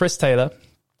guy called Chris Taylor,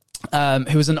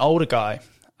 who was an older guy.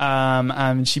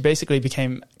 And she basically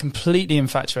became completely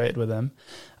infatuated with him.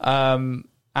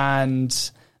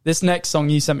 And this next song,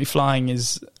 You Sent Me Flying,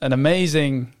 is an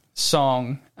amazing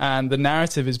song. And the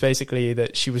narrative is basically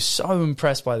that she was so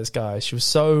impressed by this guy. She was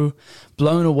so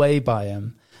blown away by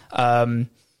him.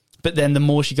 But then the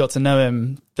more she got to know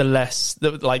him,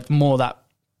 the more that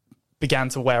began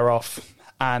to wear off,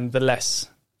 and the less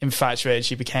infatuated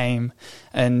she became.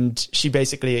 And she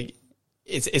basically,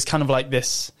 it's kind of like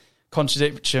this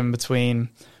contradiction between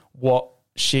what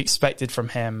she expected from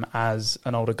him as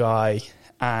an older guy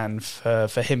and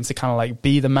for him to kind of like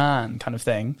be the man kind of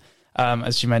thing,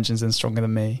 as she mentions in Stronger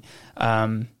Than Me,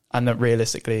 and that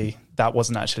realistically that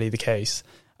wasn't actually the case.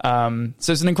 So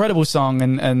it's an incredible song,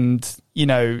 and you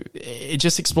know, it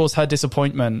just explores her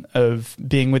disappointment of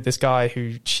being with this guy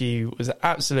who she was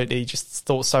absolutely just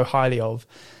thought so highly of,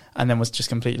 and then was just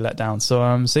completely let down.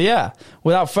 So yeah,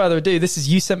 without further ado, this is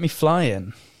You Sent Me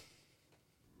Flying.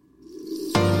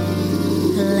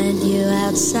 Let you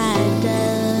outsiders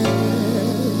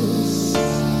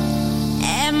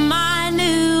and my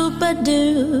new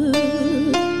Badoo.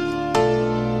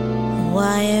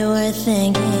 Why you were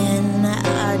thinking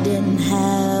I didn't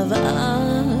have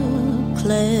a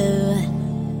clue.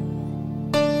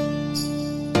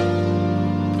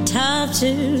 Tough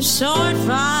to sort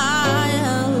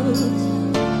files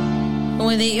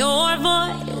with your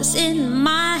voice in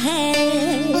my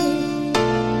head.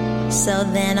 So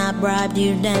then I bribed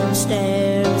you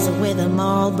downstairs with a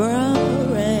Marlboro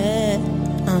Red.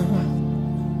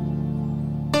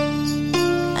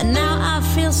 And now I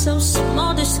feel so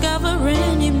small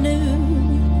discovering you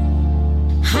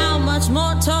knew how much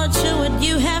more torture would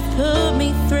you have put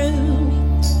me through.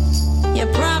 You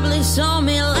probably saw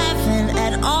me laughing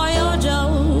at all your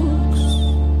jokes,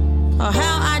 or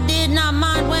how I did not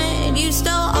mind when you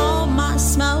stole all my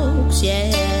smokes,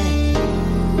 yeah.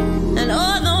 And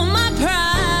although my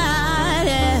pride,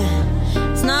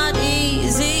 yeah, it's not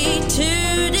easy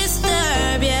to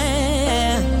disturb,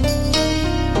 yeah.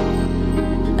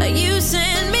 You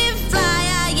sent me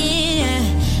flying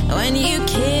when you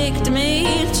kicked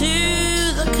me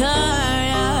to the curb.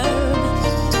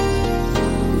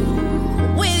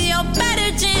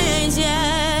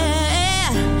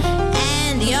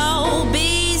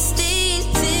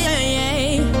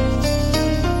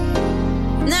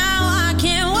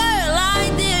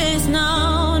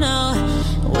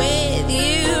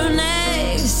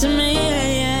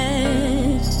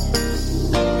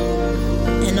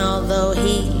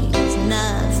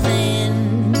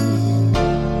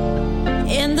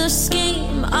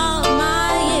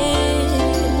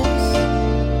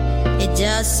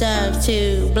 Serve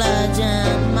to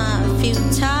bludgeon my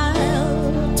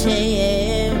futile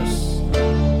tears.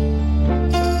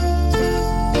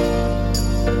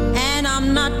 And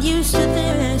I'm not used to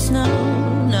this, no,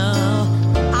 no.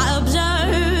 I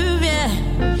observe, yeah,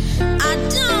 I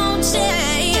don't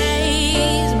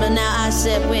chase, but now I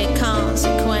sit with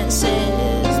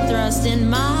consequences thrust in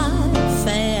my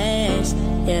face,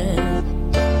 yeah.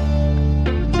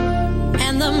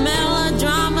 And the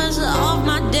melodramas of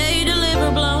my day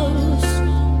deliver blows,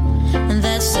 and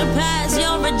that surpass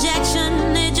your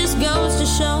rejection. It just goes to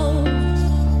show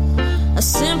a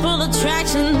simple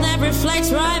attraction that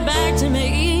reflects right back to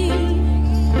me.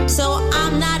 So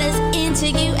I'm not as into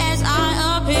you as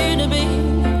I appear to be,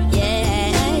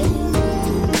 yeah.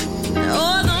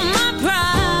 Although my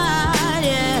pride,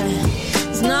 yeah,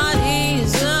 it's not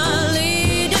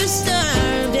easily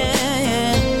disturbed, yeah.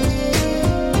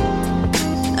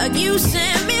 You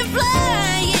sent me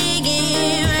flying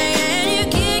and you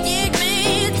kicked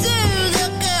me to the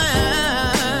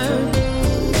curb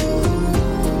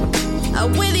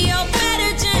with your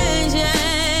better change,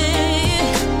 yeah,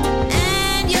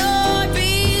 and your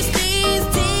beastie's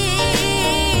teeth,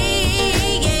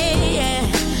 yeah.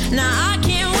 Now I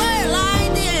can't work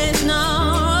like this, no.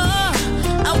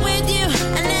 I'm with you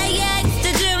and they asked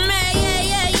to do me,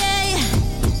 yeah.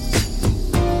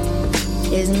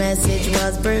 His message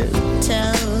was brutal,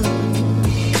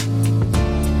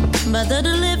 but the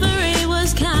delivery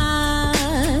was kind.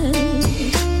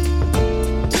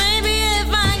 Maybe if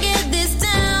I get this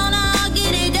down, I'll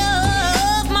get it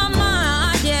off my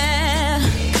mind, yeah.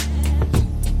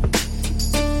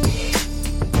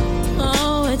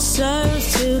 Oh, it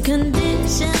serves to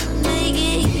condition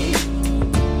me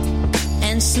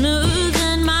and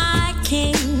smoothen my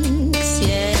kinks,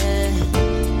 yeah.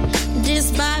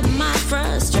 Despite my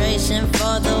frustration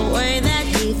for the way that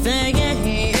he thinks,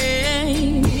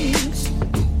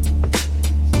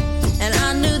 and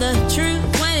I knew the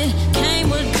truth when it came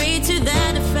would be to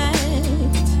that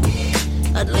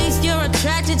effect. At least you're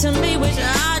attracted to me, which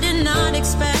I did not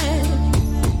expect.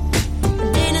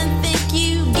 Didn't think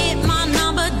you'd get my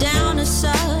number down as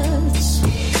such,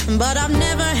 but I've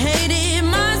never hated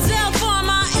myself for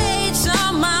my age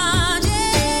so much,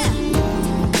 yeah.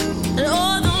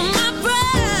 Although my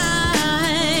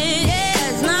pride, yeah,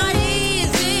 it's not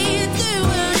easy to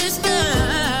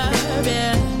disturb,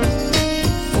 yeah.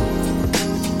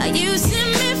 You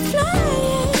sent me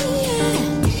flying,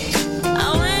 yeah.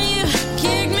 Oh, when you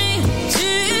kicked me to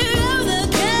the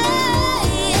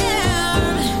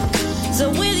curb, so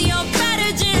with your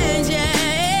better jeans,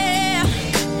 yeah,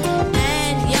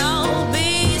 and your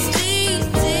beastie's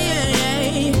teeth,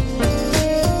 yeah.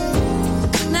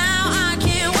 Now I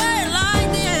can't work like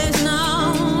this,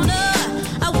 no, no.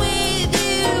 I'm with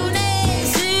you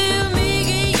next to me,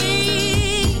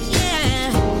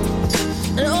 yeah.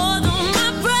 And although my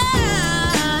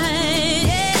pride,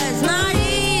 yeah, it's not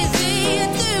easy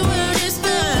to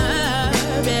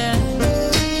disturb, yeah.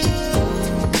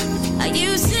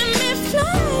 You sent me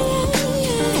flying,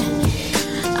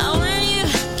 yeah. Oh, when you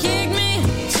kicked me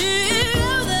to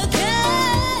the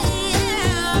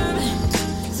curb,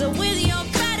 so with your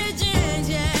better jeans,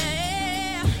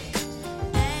 yeah,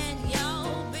 and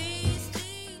your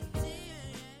beastie's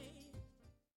teeth.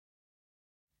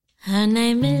 Her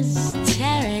name is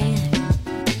Terry.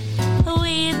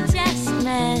 We just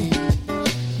met,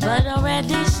 but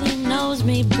already she knows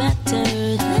me better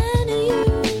than you.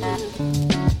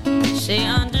 She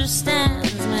understands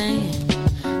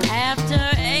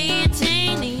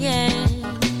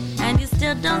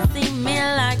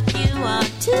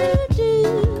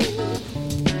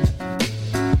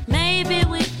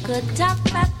could talk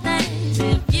about things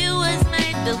if you was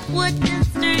made of wood and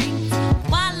strings.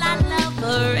 While I love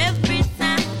her every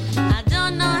time, I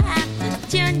don't know how to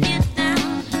turn you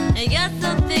down. And you're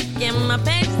so thick and my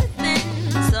patience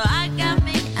thin, so I got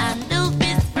me a new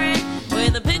best friend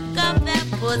with a pickup that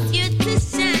puts you to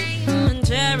shame. And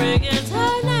Cherry is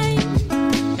her name,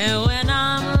 and when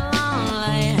I'm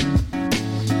lonely,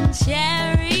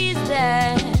 Cherry's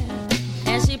there,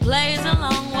 and she plays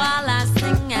along while I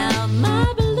sing out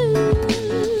my blues.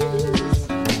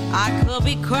 I could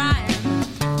be crying,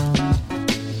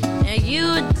 and you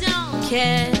don't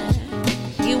care.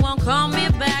 You won't call me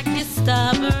back, you're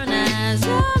stubborn as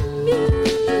a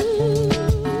mule.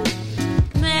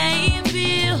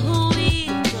 Maybe we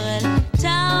could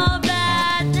talk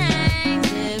about things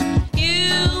if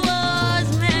you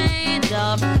was made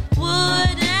of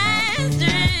wood and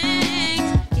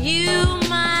strings. You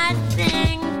might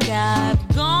think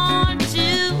I've gone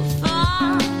too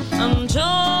far. I'm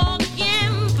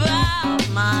talking about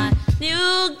my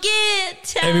new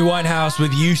guitar. Amy Winehouse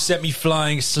with You Set Me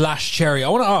Flying / Cherry. I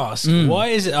want to ask, why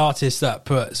is it artists that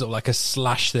put sort of like a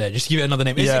slash there? Just give it another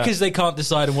name. Is it because they can't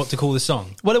decide on what to call the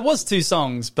song? Well, it was 2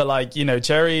 songs, but like, you know,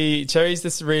 Cherry's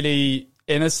this really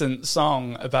innocent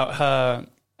song about her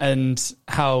and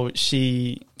how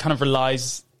she kind of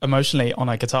relies emotionally on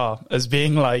her guitar as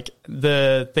being like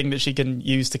the thing that she can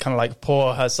use to kind of like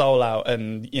pour her soul out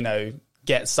and, you know,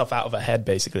 get stuff out of her head,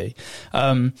 basically.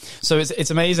 So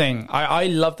it's amazing. I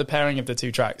love the pairing of the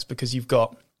 2 tracks because you've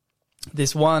got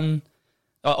this one,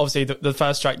 obviously the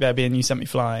first track there being You Sent Me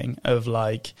Flying, of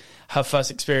like her first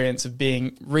experience of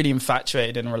being really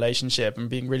infatuated in a relationship and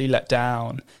being really let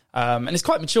down. And it's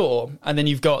quite mature. And then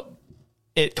you've got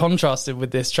it contrasted with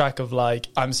this track of like,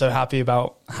 I'm so happy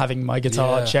about having my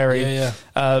guitar, Cherry,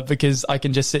 because I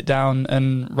can just sit down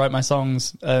and write my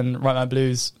songs and write my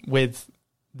blues with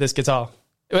this guitar.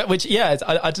 Which, I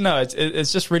don't know,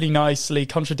 it's just really nicely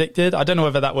contradicted. I don't know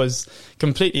whether that was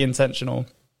completely intentional.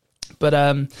 But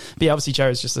yeah, obviously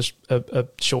Cherry's just a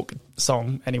short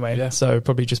song anyway, so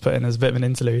probably just put in as a bit of an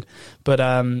interlude. But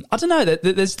I don't know,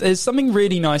 there's something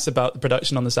really nice about the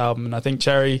production on this album, and I think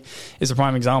Cherry is a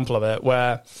prime example of it,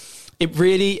 where it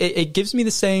really, it gives me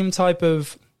the same type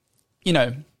of, you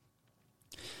know,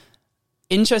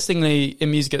 interestingly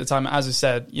in music at the time, as I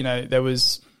said, you know,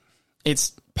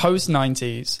 it's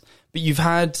post-90s, but you've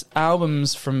had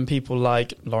albums from people like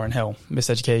Lauryn Hill,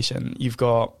 Miseducation, you've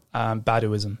got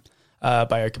Baduism, by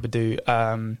Erykah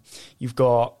Badu. You've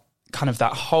got kind of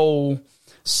that whole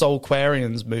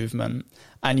Soulquarians movement,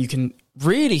 and you can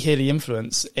really hear the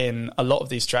influence in a lot of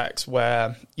these tracks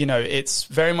where, you know, it's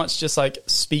very much just like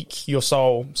speak your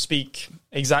soul, speak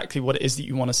exactly what it is that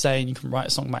you want to say, and you can write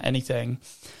a song about anything.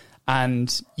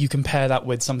 And you compare that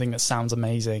with something that sounds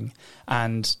amazing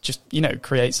and just, you know,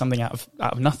 create something out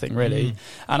of nothing, really.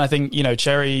 And I think, you know,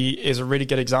 Cherry is a really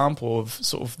good example of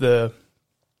sort of the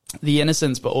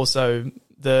innocence, but also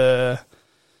I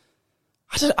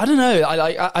don't know.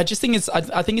 I just think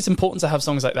I think it's important to have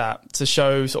songs like that to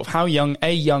show sort of how young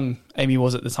Amy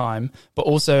was at the time, but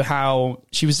also how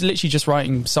she was literally just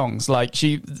writing songs. Like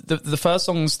the first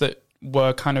songs that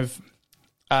were kind of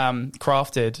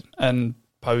crafted and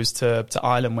posed to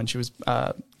Ireland when she was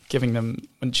giving them,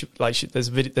 when there's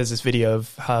this video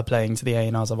of her playing to the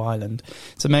A&Rs of Ireland.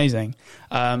 It's amazing.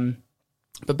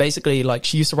 But basically, like,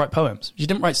 she used to write poems. She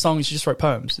didn't write songs, she just wrote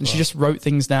poems. And she just wrote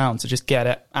things down to just get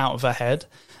it out of her head.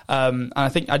 And I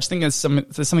just think there's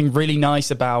something really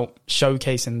nice about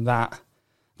showcasing that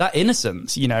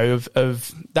innocence, you know,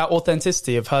 of that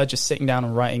authenticity of her just sitting down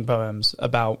and writing poems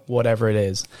about whatever it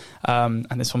is. And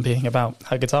this one being about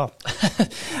her guitar.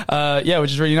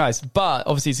 Which is really nice. But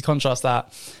obviously, to contrast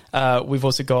that, we've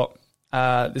also got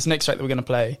this next track that we're going to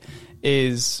play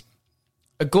is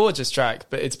a gorgeous track,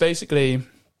 but it's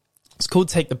called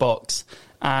Take the Box,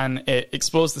 and it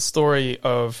explores the story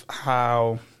of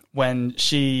how when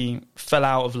she fell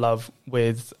out of love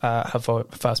with her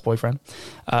first boyfriend,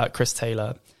 Chris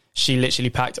Taylor, she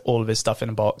literally packed all of his stuff in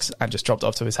a box and just dropped it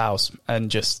off to his house,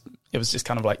 and it was just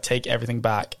kind of like, take everything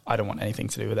back, I don't want anything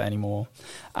to do with it anymore.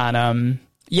 And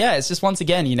it's just, once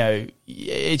again, you know,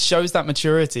 it shows that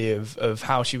maturity of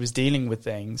how she was dealing with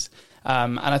things.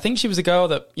 And I think she was a girl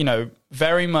that, you know,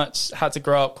 very much had to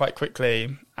grow up quite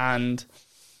quickly. And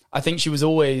I think she was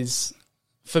always,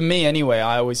 for me anyway,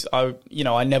 I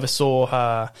never saw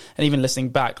her, and even listening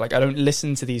back, like, I don't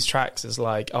listen to these tracks as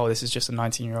like, oh, this is just a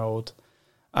 19-year-old,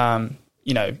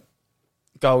 you know,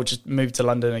 girl just moved to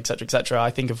London, etc., etc. I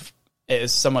think of it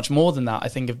as so much more than that. I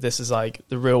think of this as like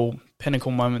the real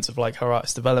pinnacle moments of like her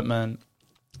artist development,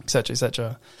 etc.,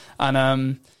 etc.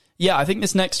 And Yeah, I think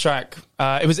this next track,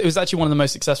 it was actually one of the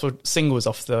most successful singles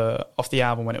off the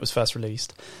album when it was first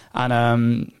released, and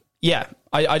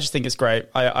I just think it's great.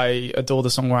 I adore the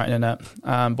songwriting in it,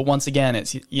 but once again,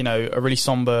 it's a really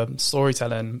somber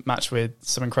storytelling matched with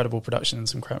some incredible production and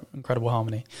some incredible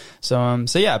harmony. So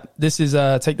yeah, this is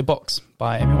 "Take the Box"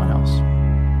 by Amy Winehouse.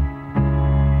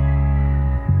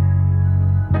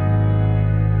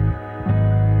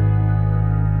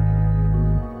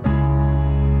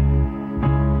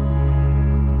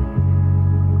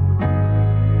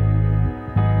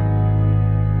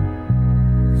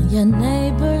 Your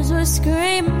neighbors were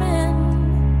screaming,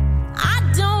 I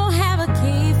don't have a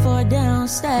key for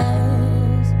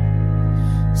downstairs.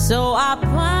 So I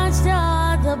punched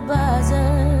all the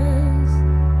buzzers,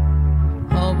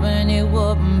 hoping you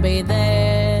wouldn't be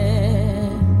there.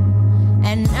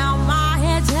 And now my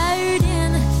head's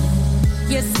hurting.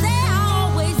 You say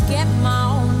I always get my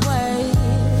own way,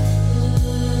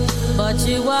 but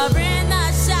you were in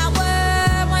the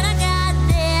shower when I got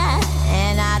there,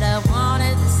 and I'd have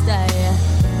wanted to stay,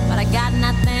 but I got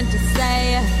nothing to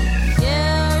say.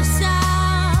 You're so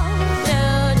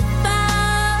beautiful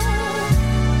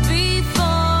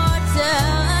before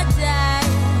today,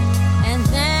 and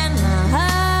then I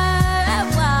heard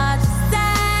what you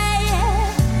say.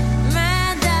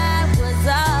 Man, that was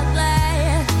ugly.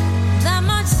 The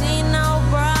Moschino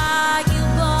bra you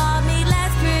bought me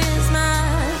last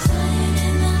Christmas.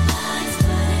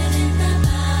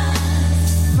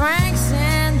 Frank's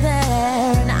in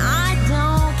there and I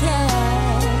don't care.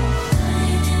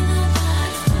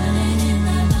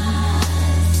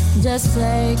 Just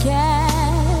take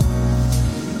it.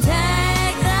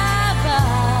 Take the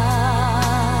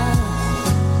bus.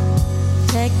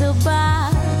 Take the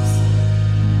bus.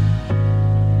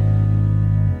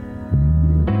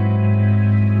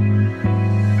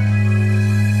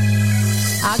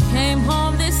 I came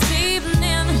home this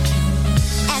evening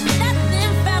and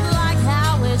nothing felt like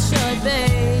how it should be.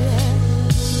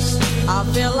 I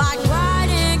feel like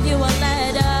writing you a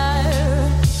letter,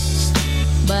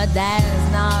 but that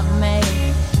is not me.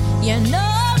 You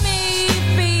know me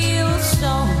feels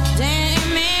so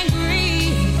damn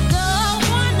angry. Don't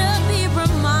wanna be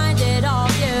reminded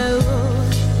of you,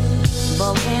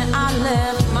 but when I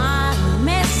left my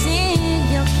mess in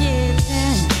your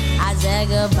kitchen, I said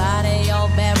goodbye to your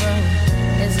bedroom.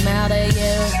 It smelled of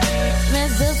you.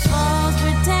 Mr. Falls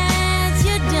pretends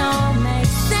you don't make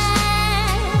sense.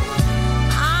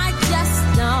 I just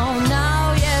don't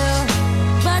know you,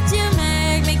 but you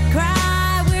make me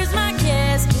cry. Where's my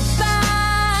kiss goodbye?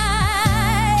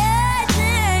 I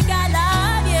think I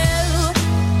love you.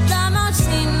 The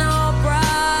Moschino bra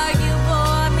you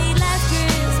bought me last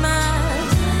Christmas.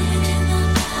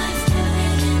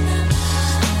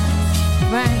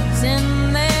 Frank's in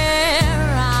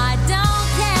there, I don't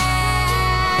care.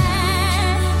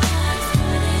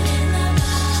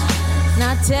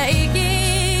 Now take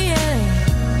it.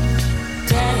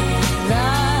 Take the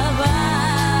bus.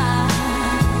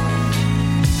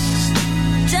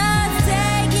 Just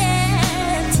take it.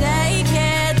 Take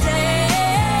it.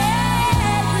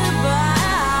 Take the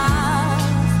bus.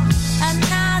 And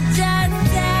now just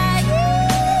take it.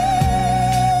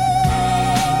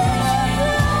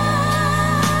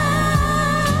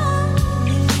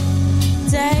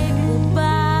 Take the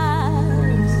bus.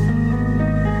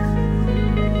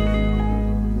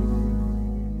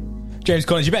 James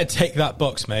Collins, you better take that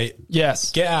box, mate.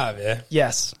 Yes. Get out of here.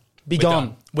 Yes. Be We're gone.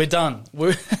 done. We're done.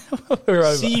 We're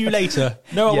over. See you later.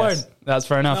 No, I Yes, won't. That's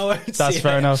fair enough. No, I won't That's see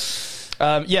fair it. enough.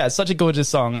 Yeah, it's such a gorgeous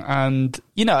song, and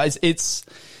it's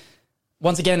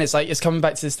once again, it's like it's coming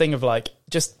back to this thing of like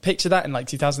just picture that in like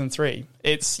 2003.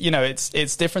 It's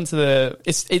it's different to the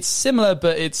it's similar,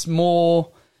 but it's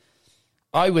more,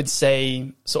 I would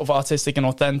say, sort of artistic and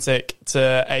authentic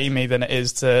to Amy than it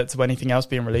is to anything else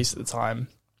being released at the time.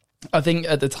 I think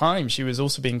at the time she was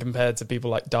also being compared to people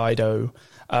like Dido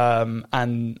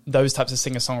and those types of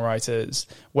singer-songwriters,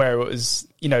 where it was,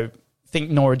 think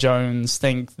Norah Jones,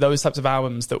 think those types of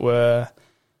albums that were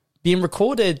being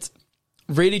recorded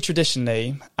really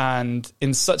traditionally and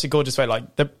in such a gorgeous way. Like,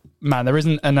 there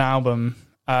isn't an album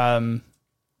that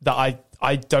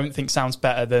I don't think sounds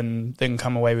better than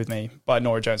Come Away With Me by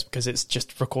Norah Jones, because it's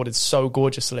just recorded so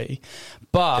gorgeously.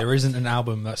 But There isn't an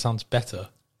album that sounds better.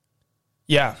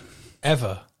 yeah.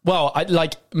 Ever. Well,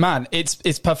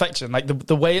 it's perfection. Like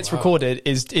the way it's recorded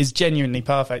is genuinely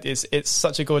perfect. It's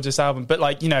such a gorgeous album. But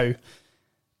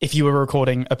if you were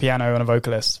recording a piano and a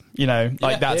vocalist, that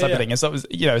type of thing. It's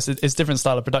a different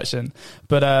style of production.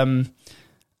 But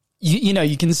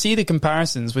you can see the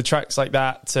comparisons with tracks like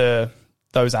that to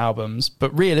those albums.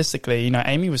 But realistically, you know,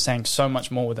 Amy was saying so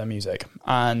much more with her music,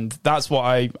 and that's what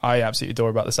I absolutely adore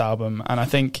about this album. And I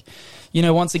think, you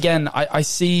know, once again, I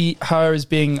see her as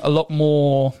being a lot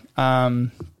more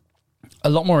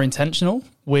intentional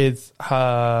with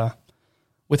her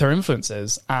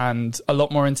influences, and a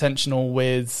lot more intentional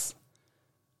with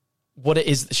what it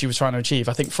is that she was trying to achieve.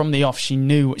 I think from the off, she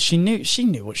knew what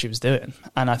she was doing,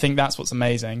 and I think that's what's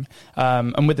amazing.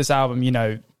 And with this album, you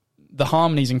know, the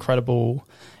harmony's incredible.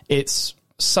 It's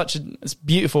it's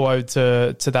beautiful ode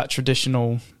to that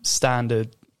traditional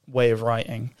standard way of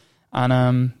writing, and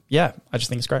I just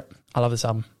think it's great. I love this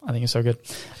album. I think it's so good.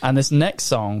 And this next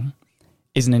song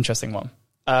is an interesting one,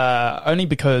 only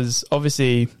because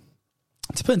obviously,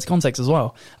 to put into context as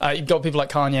well, you've got people like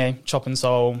Kanye, Chop and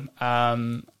Soul,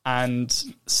 and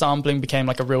sampling became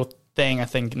like a real thing, I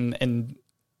think, in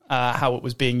how it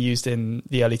was being used in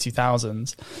the early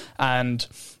 2000s. And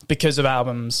because of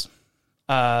albums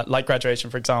like Graduation,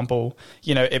 for example,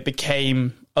 you know, it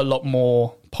became a lot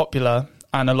more popular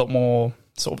and a lot more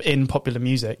sort of in popular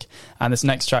music. And this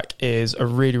next track is a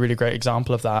really, really great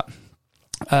example of that.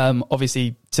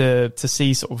 Obviously, to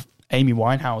see sort of Amy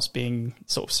Winehouse being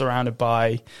sort of surrounded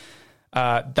by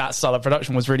that style of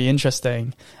production was really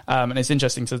interesting, and it's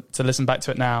interesting to listen back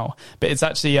to it now. But it's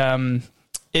actually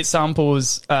it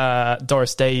samples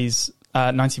Doris Day's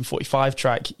 1945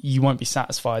 track "You Won't Be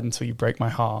Satisfied Until You Break My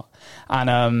Heart," and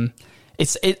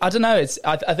I don't know,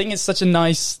 I think it's such a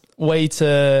nice way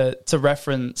to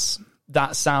reference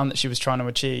that sound that she was trying to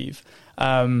achieve.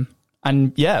 And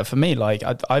yeah, for me, like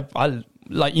I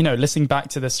like, you know, listening back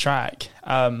to this track,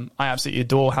 I absolutely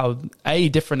adore how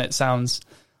different it sounds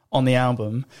on the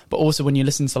album, but also when you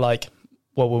listen to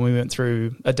when we went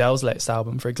through Adele's latest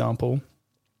album, for example,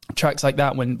 tracks like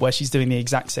that where she's doing the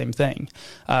exact same thing,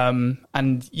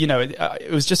 and you know,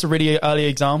 it was just a really early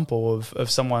example of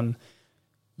someone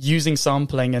using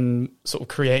sampling and sort of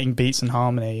creating beats and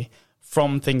harmony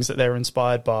from things that they're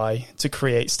inspired by to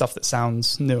create stuff that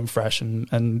sounds new and fresh.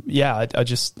 And yeah,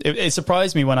 it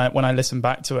surprised me when I listened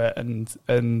back to it,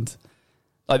 and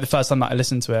like the first time that I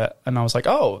listened to it, and I was like,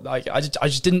 oh, I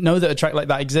just didn't know that a track like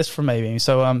that exists from Amy.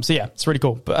 So yeah, it's really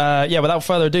cool. But yeah, without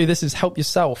further ado, this is Help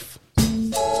Yourself.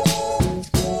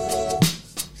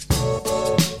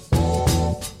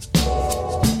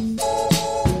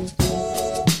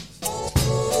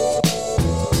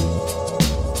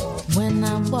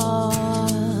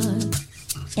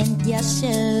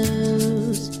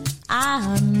 Shoes, I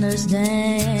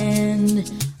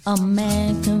understand a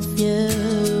man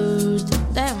confused.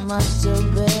 There must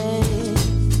have been,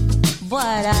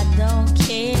 but I don't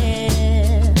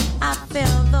care. I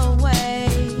feel the way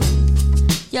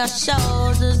your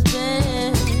shoulders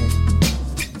bend.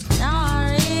 Now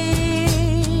I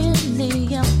really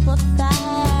empathize,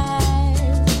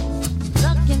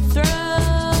 looking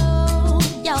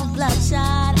through your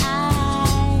bloodshot eyes.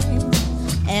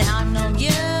 And I know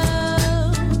you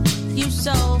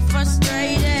so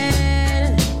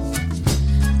frustrated.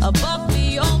 But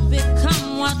we all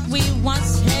become what we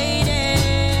once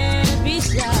hated.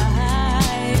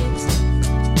 Besides,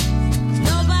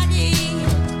 nobody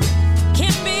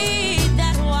can be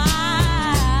that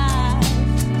wise.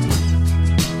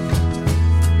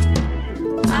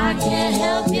 I can't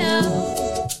help you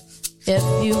if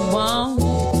you won't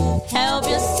help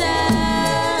yourself.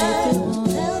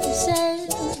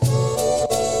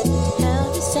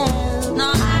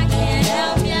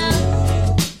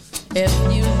 If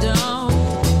you don't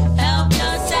help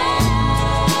yourself,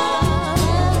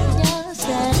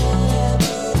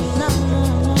 no,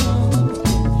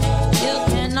 you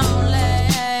can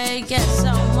only get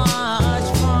so much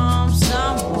from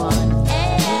someone.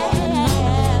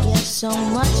 Get so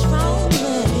much from me.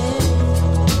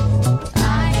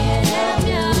 I can't help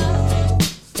you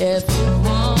if you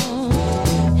won't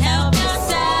help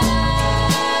yourself.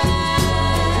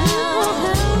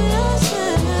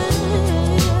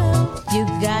 You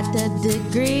got the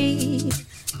degree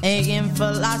in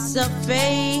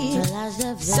philosophy,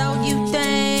 so you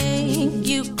think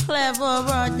you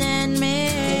cleverer than me.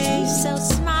 So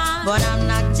smart, but I'm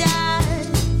not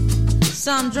just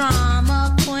some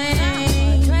drama queen.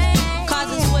 'Cause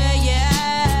it's where you're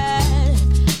at,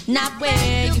 not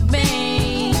where you've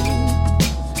been.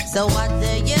 So what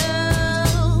do you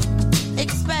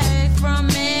expect from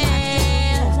me?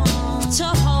 To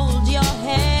hold your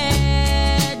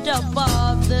head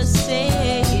above the sea,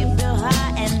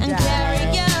 high and carry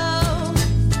you,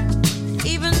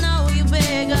 even though you're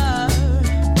bigger.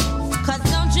 'Cause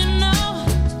don't you know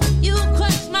you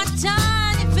crush my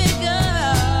tiny figure?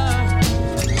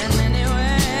 And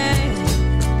anyway,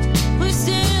 we're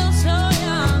still so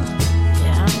young.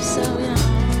 Yeah, I'm so young.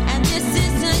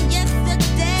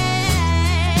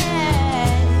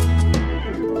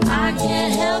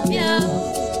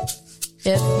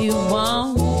 you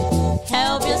won't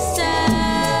help yourself,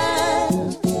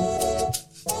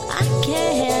 I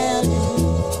can't help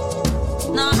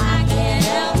you. No, I can't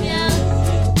help you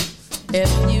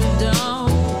if you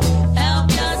don't help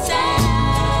yourself.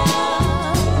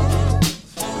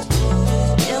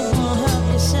 It won't help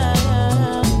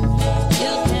yourself.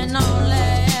 You can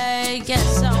only get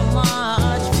so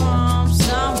much from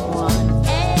someone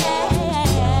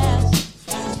else.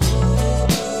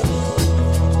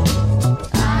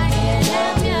 I can't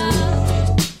help you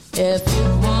if you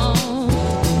won't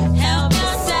help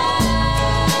yourself.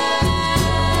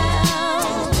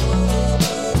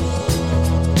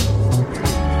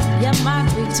 You might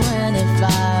be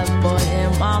 25, but in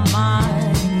my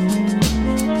mind,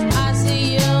 I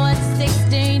see you at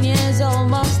 16 years old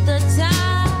most of the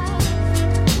time.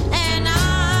 And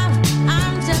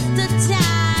I'm just a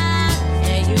child,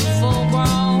 and you full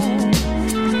grown.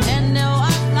 And no,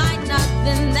 I like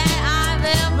nothing that I've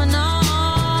ever known.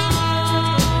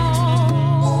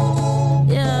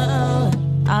 Yeah,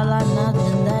 I like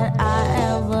nothing that I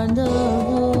ever knew.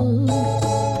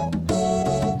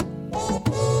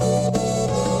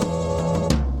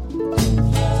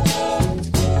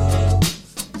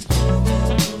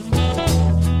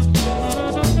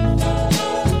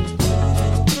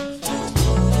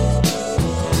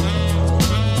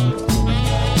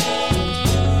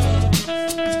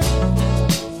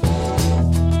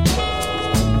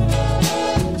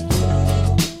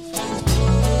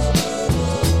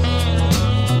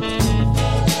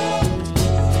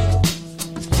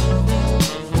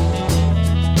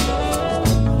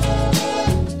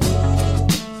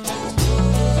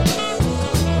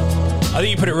 I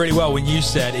think you put it really well when you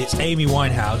said it's Amy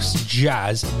Winehouse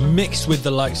jazz mixed with the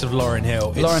likes of Lauryn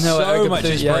Hill. It's Lauryn Hill, so Erykah much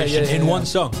Badu, inspiration in one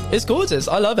song. It's gorgeous.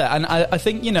 I love it. And I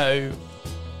think, you know,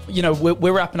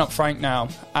 we're wrapping up Frank now,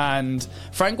 and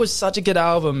Frank was such a good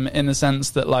album in the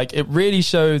sense that, like, it really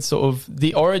showed sort of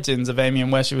the origins of Amy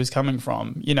and where she was coming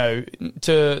from. You know,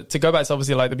 to go back to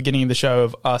obviously like the beginning of the show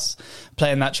of us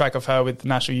playing that track of her with the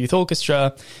National Youth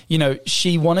Orchestra. You know,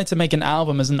 she wanted to make an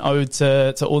album as an ode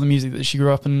to all the music that she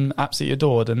grew up and absolutely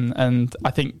adored, and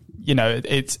I think, you know,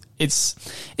 it's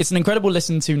an incredible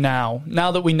listen to now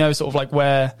that we know sort of like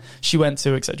where she went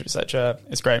to, etc., etc.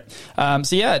 It's great.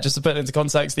 So yeah, just to put it into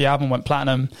context, the album went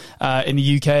platinum in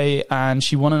the UK, and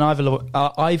she won an Ivor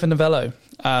Novello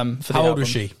for the album. How old was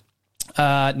she?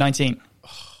 19.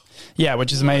 Yeah,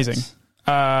 which is amazing.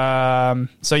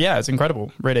 So yeah, it's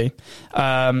incredible, really.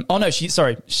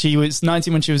 She was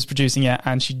 19 when she was producing it,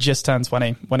 and she just turned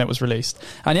 20 when it was released.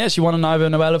 And yeah, she won an Ivor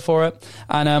Novello for it,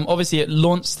 and obviously it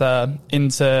launched her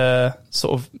into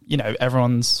sort of, you know,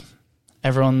 everyone's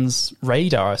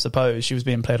radar, I suppose. She was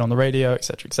being played on the radio,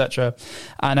 etc., etc.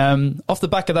 And off the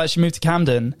back of that, she moved to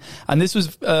Camden, and this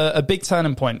was a big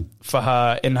turning point for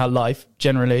her in her life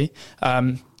generally.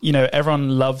 You know,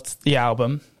 everyone loved the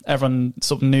album. Everyone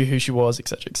sort of knew who she was,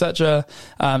 etc., etc.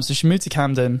 So she moved to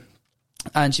Camden,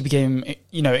 and she became,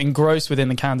 you know, engrossed within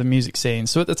the Camden music scene.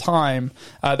 So at the time,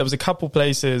 there was a couple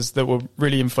places that were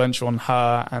really influential on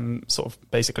her and sort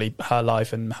of basically her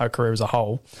life and her career as a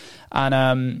whole.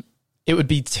 And it would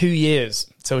be 2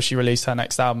 years till she released her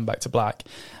next album, Back to Black.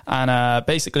 And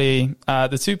basically,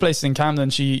 the two places in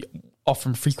Camden she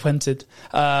often frequented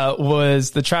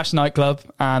was the Trash nightclub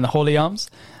and the Hawley Arms.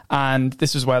 And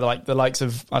this was where the likes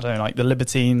of, I don't know, like the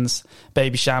Libertines,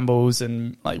 Baby Shambles,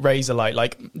 and like Razorlight,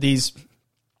 like these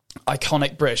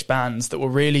iconic British bands that were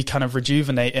really kind of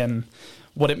rejuvenating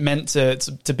what it meant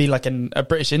to be like a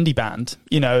British indie band,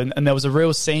 you know. And there was a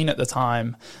real scene at the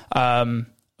time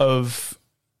of,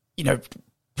 you know,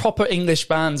 proper English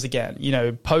bands again, you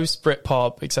know, post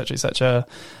Britpop, etc., etc.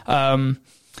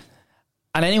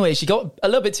 And anyway, she got a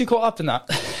little bit too caught up in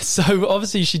that. So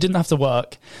obviously she didn't have to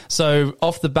work. So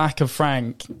off the back of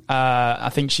Frank, I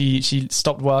think she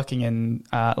stopped working in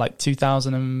like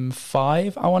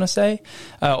 2005, I want to say,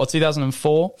 or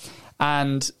 2004.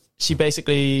 And she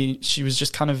was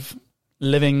just kind of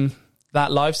living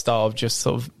that lifestyle of just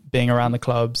sort of being around the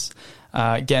clubs,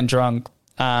 getting drunk,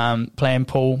 playing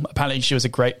pool. Apparently she was a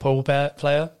great pool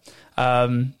player,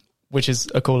 which is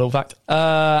a cool little fact.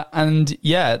 And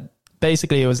yeah,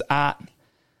 basically, it was at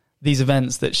these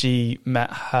events that she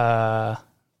met her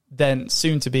then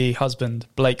soon-to-be husband,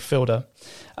 Blake Fielder,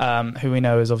 who we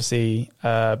know is obviously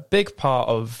a big part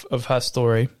of her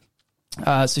story.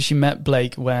 So she met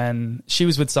Blake when she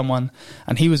was with someone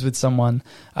and he was with someone,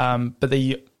 but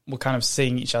they were kind of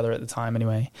seeing each other at the time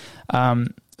anyway.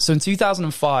 So in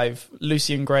 2005,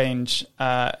 Lucian Grange,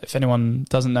 if anyone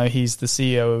doesn't know, he's the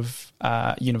CEO of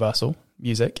Universal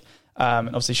Music. And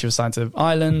obviously she was signed to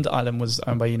Island. Island was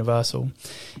owned by Universal.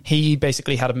 He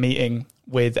basically had a meeting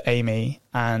with Amy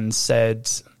and said,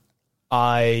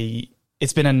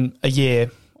 it's been a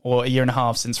year or a year and a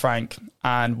half since Frank,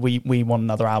 and we want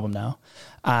another album now.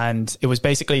 And it was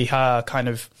basically her kind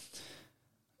of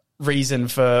reason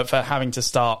for having to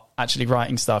start actually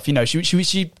writing stuff. You know,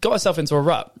 she got herself into a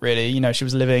rut, really. You know, she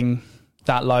was living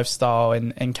that lifestyle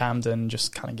in Camden,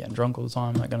 just kind of getting drunk all the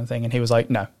time, that kind of thing. And he was like,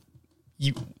 no,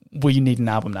 you need an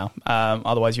album now.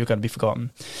 Otherwise you're going to be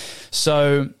forgotten.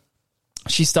 So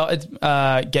she started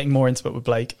getting more intimate with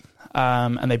Blake,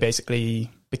 and they basically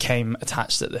became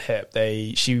attached at the hip.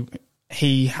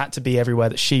 He had to be everywhere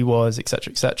that she was,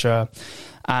 etc., etc.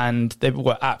 And they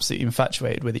were absolutely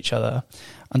infatuated with each other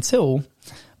until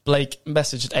Blake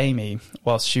messaged Amy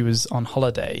whilst she was on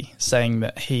holiday saying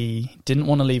that he didn't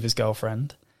want to leave his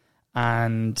girlfriend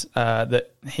and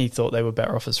that he thought they were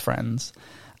better off as friends.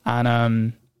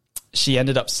 And she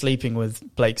ended up sleeping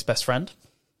with Blake's best friend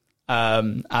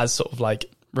as sort of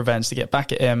like revenge to get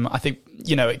back at him. I think,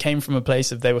 you know, it came from a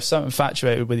place of they were so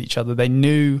infatuated with each other. They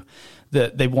knew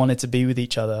that they wanted to be with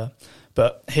each other,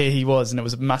 but here he was, and it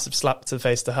was a massive slap to the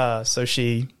face to her. So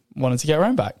she wanted to get her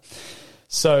own back.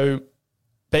 So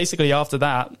basically after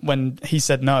that, when he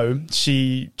said no,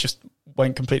 she just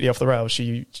went completely off the rails.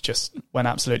 She just went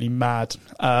absolutely mad.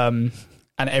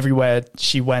 And everywhere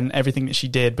she went, everything that she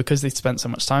did, because they spent so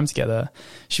much time together,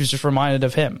 she was just reminded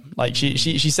of him. Like she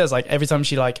says, like every time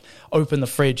she like opened the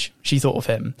fridge, she thought of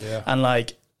him. Yeah. And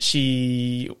like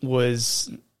she was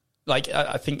like,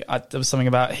 I think there was something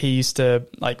about he used to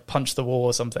like punch the wall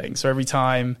or something. So every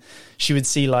time she would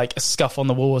see like a scuff on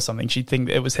the wall or something, she'd think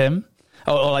that it was him,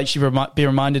 or like she'd be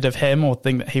reminded of him, or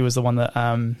think that he was the one that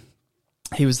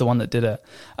did it.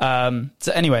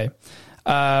 So anyway,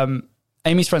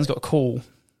 Amy's friends got a call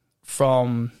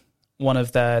from one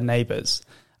of their neighbours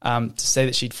to say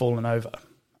that she'd fallen over.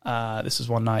 This was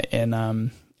one night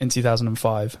in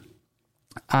 2005.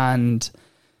 And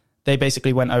they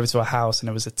basically went over to her house, and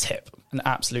it was a tip, an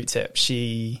absolute tip.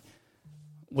 She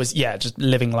was, just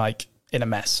living like in a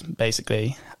mess,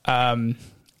 basically. And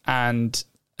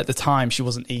at the time, she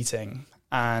wasn't eating.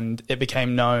 And it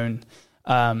became known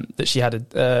that she had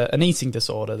an eating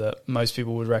disorder that most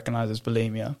people would recognise as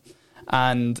bulimia.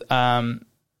 And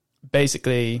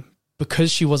basically,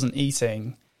 because she wasn't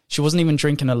eating, she wasn't even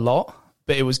drinking a lot,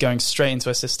 but it was going straight into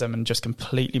her system and just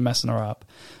completely messing her up.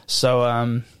 So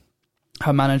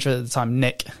her manager at the time,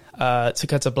 Nick,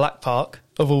 took her to Black Park,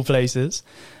 of all places,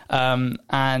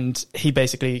 and he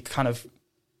basically kind of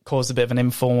caused a bit of an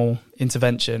informal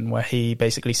intervention where he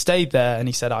basically stayed there, and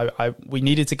he said, we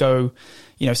needed to go,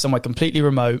 somewhere completely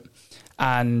remote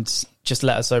and just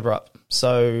let her sober up.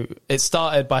 So it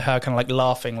started by her kind of like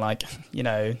laughing, like,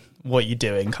 what are you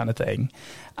doing kind of thing.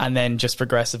 And then just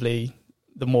progressively,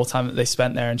 the more time that they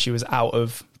spent there and she was out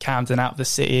of Camden, out of the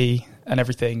city and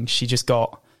everything, she just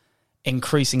got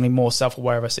increasingly more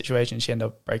self-aware of her situation. She ended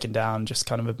up breaking down, just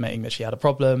kind of admitting that she had a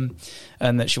problem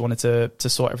and that she wanted to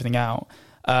sort everything out.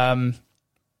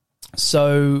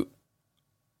 So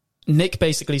Nick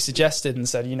basically suggested and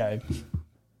said,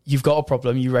 you've got a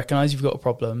problem. You recognize you've got a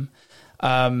problem.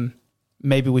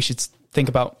 Maybe we should think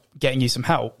about getting you some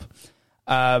help.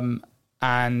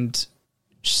 And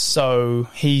so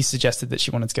he suggested that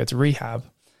she wanted to go to rehab.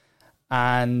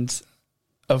 And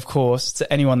of course,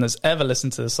 to anyone that's ever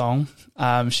listened to the song,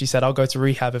 she said, I'll go to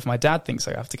rehab if my dad thinks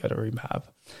I have to go to rehab.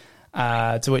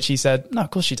 To which he said, no, of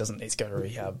course she doesn't need to go to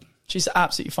rehab. She's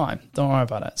absolutely fine. Don't worry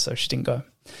about it. So she didn't go.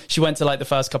 She went to like the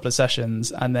first couple of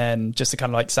sessions and then just to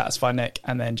kind of like satisfy Nick,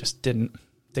 and then just didn't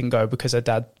go because her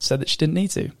dad said that she didn't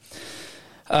need to.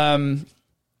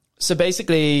 So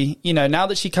basically, now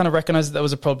that she kind of recognized that there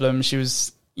was a problem, she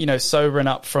was, sobering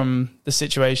up from the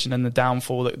situation and the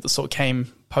downfall that sort of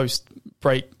came post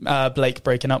Blake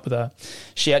breaking up with her.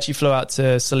 She actually flew out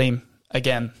to Salim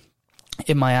again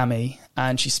in Miami,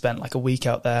 and she spent like a week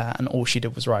out there, and all she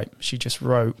did was write. She just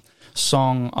wrote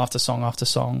song after song after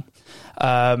song.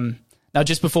 Now,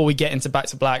 just before we get into Back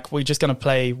to Black, we're just going to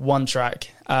play one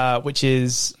track, which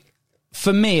is,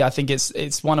 for me, I think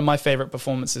it's one of my favourite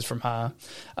performances from her.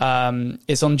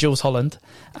 It's on Jules Holland,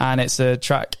 and it's a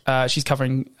track she's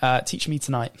covering Teach Me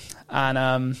Tonight. And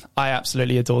I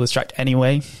absolutely adore this track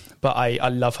anyway, but I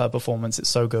love her performance. It's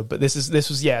so good. But this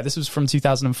was from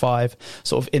 2005,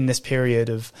 sort of in this period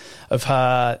of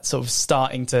her sort of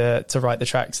starting to write the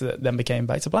tracks that then became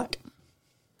Back to Black.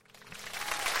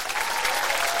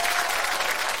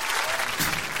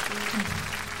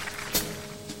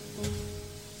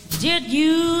 Did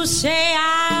you say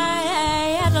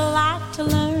I had a lot to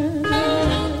learn?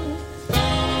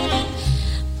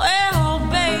 Well,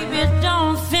 baby,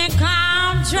 don't think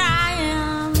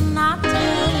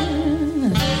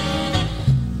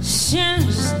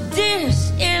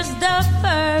This is the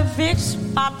perfect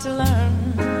spot to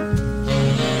learn.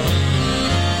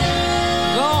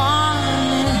 Go on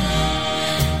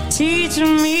and teach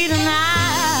me tonight.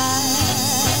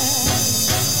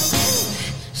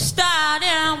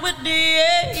 Starting with the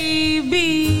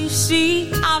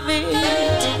ABC of it.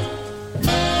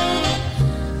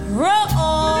 Roll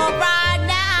right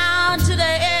down to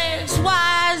the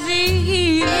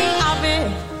XYZ of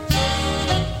it.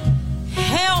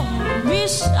 Help me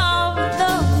solve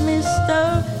the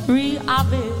mystery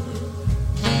of it.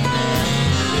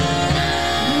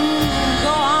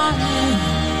 Go on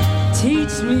and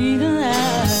teach me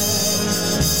tonight.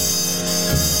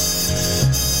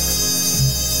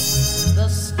 The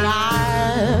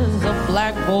sky's a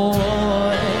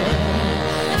blackboard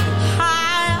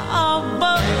high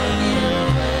above you.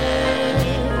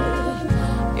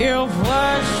 If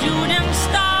a shooting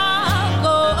star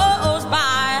goes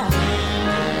by,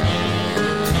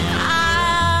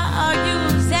 I'll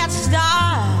use that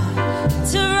star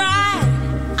to write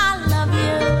I love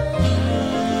you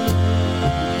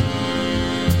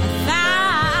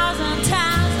 1,000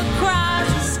 times across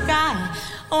the sky.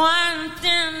 One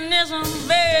thing isn't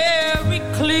very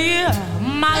clear,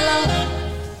 my love.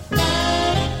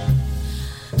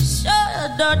 So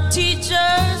the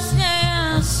teachers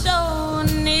stand so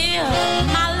near,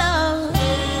 my love.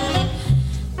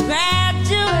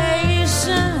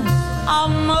 Graduation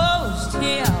almost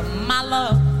here, my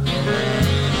love.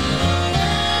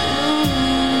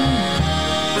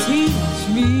 Teach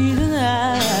me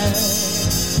tonight.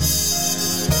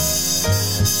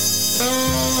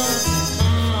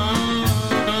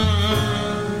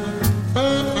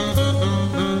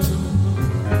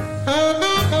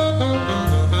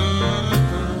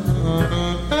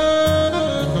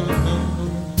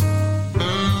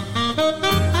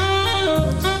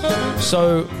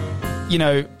 So, you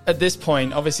know, at this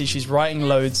point, obviously she's writing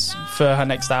loads for her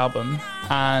next album,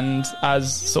 and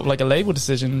as sort of like a label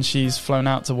decision, she's flown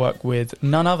out to work with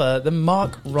none other than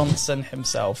Mark Ronson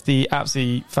himself, the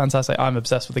absolutely fantastic. I'm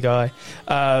obsessed with the guy.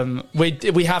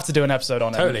 We have to do an episode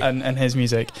on him and his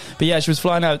music. But yeah, she was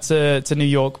flying out to New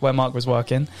York where Mark was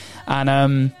working,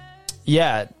 and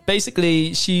yeah,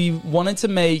 basically she wanted to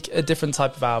make a different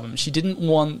type of album. She didn't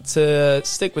want to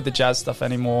stick with the jazz stuff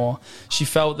anymore. She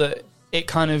felt that it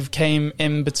kind of came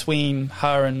in between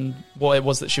her and what it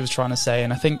was that she was trying to say.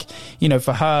 And I think, you know,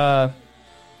 for her,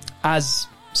 as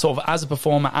sort of as a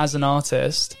performer, as an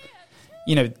artist,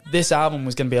 you know, this album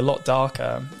was going to be a lot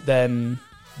darker than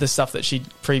the stuff that she'd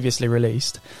previously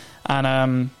released.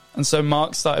 And so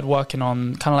Mark started working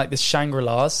on kind of like this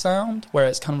Shangri-La sound, where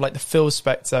it's kind of like the Phil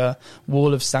Spector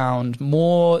wall of sound,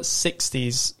 more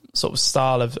 60s sort of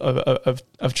style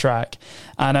of track.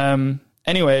 And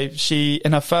anyway, she,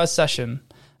 in her first session,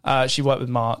 she worked with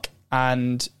Mark,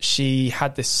 and she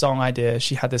had this song idea.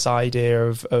 She had this idea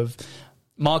of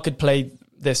Mark had played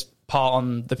this part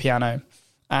on the piano,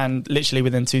 and literally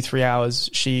within 2-3 hours,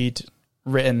 she'd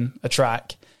written a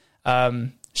track.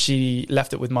 She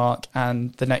left it with Mark,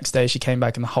 and the next day she came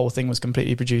back and the whole thing was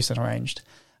completely produced and arranged.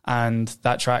 And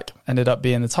that track ended up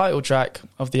being the title track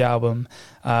of the album.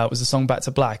 Was the song Back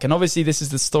to Black. And obviously this is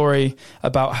the story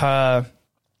about her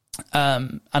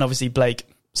and obviously Blake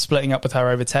splitting up with her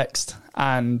over text,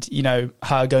 and, you know,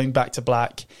 her going back to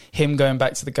black, him going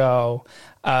back to the girl,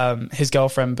 his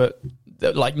girlfriend, but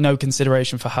like no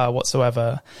consideration for her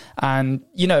whatsoever. And,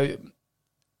 you know,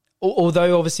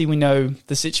 although obviously we know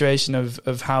the situation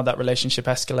of how that relationship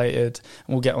escalated, and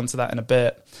we'll get onto that in a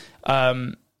bit,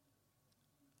 at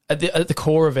the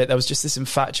core of it, there was just this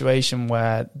infatuation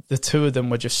where the two of them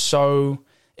were just so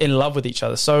in love with each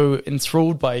other, so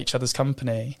enthralled by each other's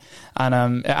company,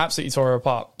 and it absolutely tore her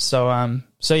apart. So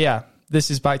yeah,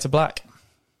 this is Back to Black.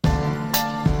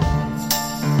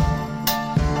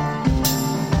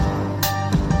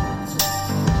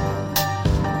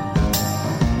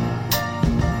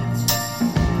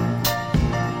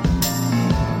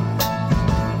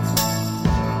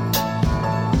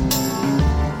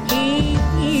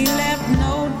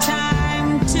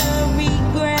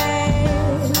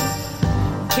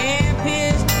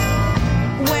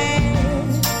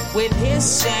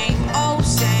 Same old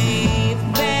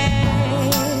same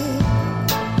bed.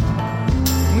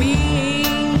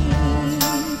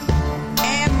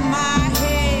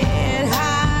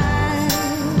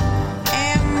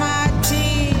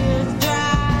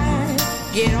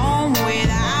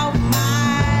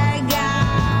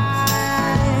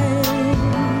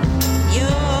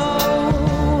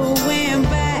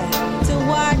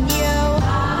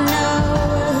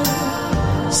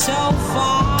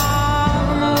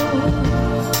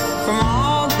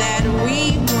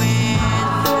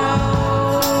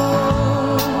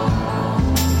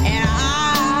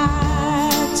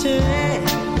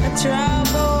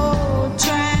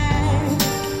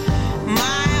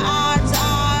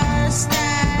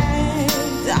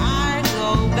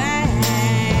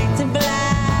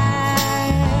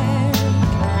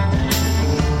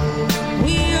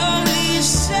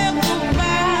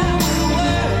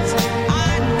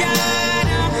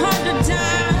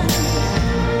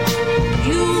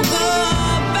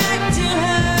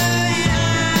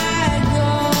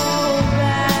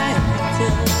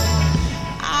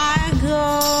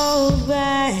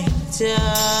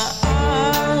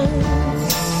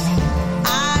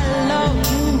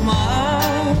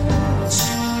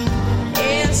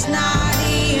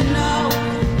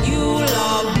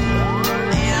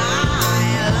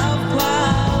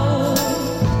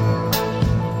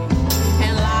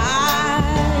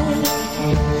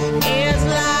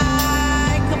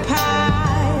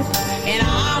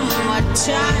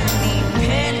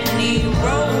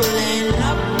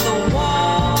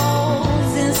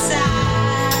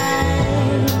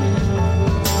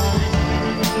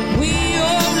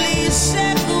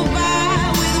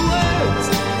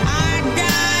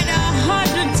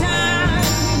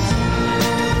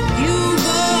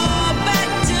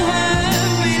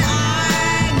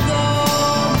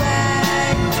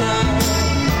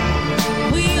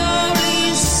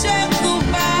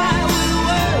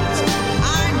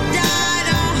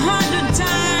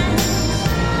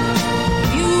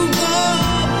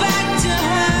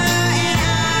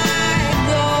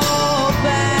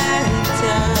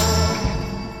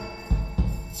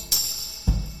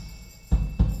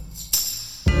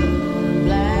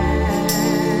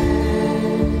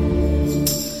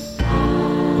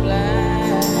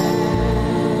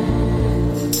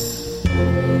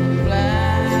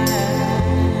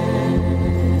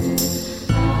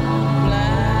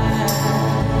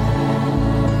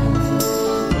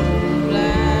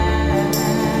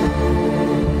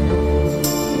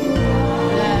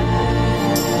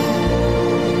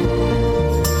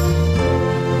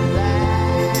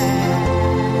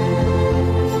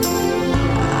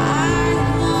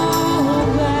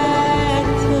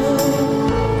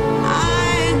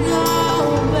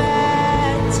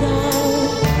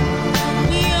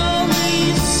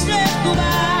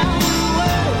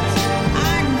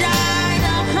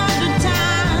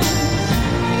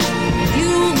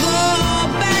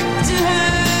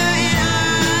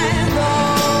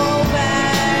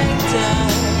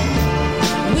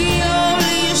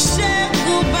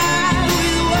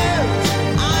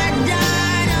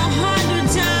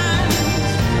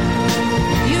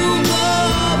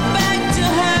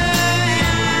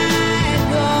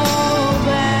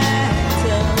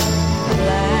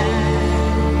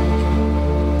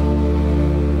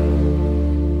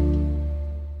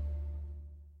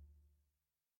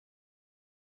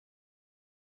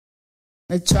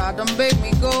 They tried to make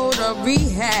me go to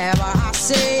rehab. I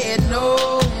said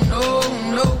no, no,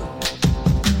 no.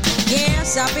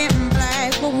 Yes, I've been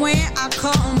black, but when I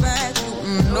come back,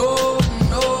 no,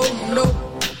 no, no.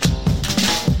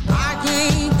 I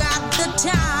ain't got the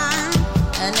time,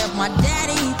 and if my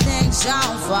daddy thinks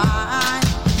I'm fine,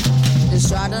 they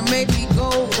try to make me go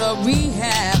to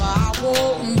rehab. I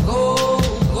won't go,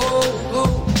 go,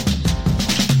 go.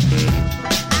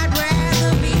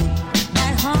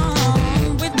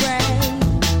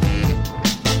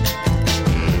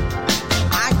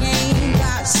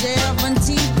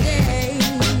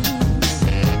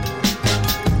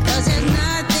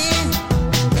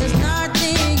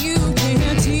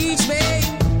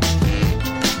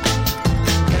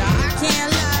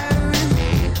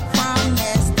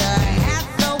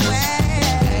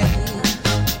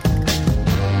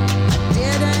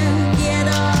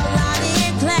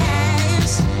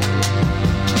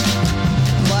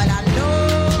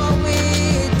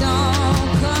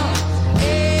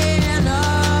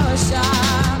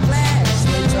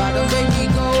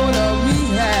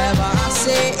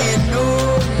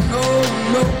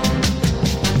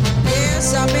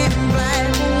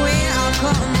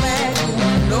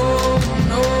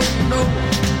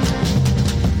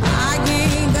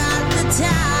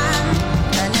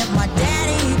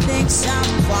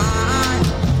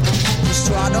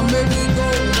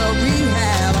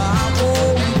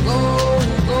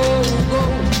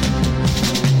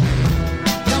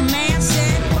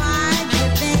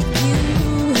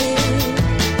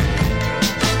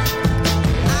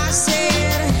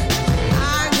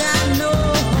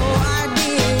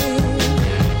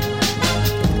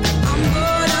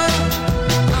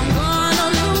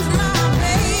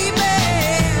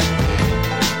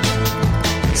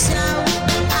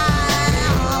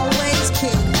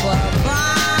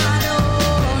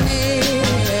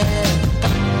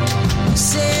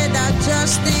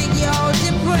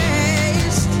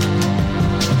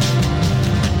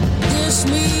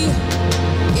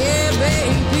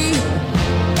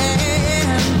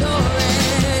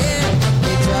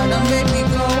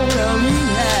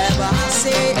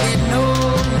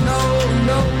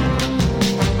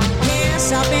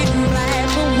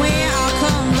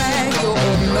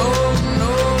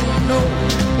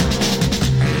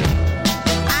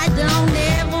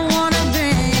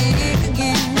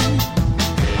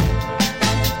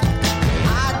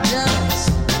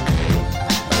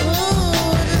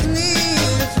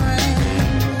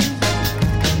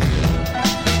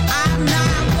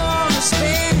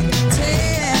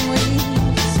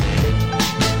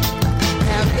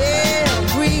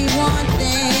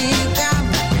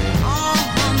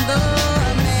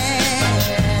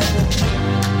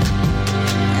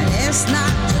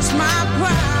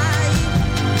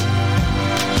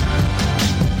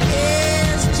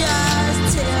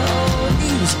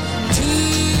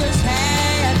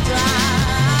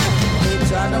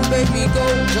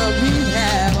 to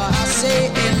rehab. I say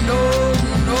no,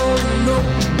 no, no.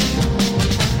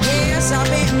 Yes, I've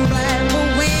been black, but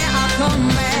when I come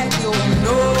back, you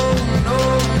no, no,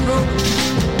 no.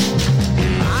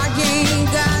 I ain't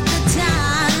got the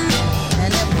time,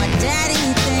 and if my daddy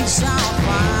thinks I'm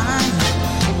fine,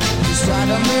 he's trying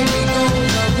to make me go to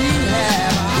rehab.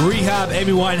 Rehab,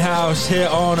 Amy Winehouse here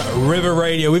on River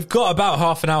Radio. We've got about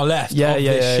half an hour left of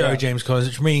this show, James Collins,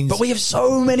 which means... But we have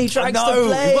so many tracks to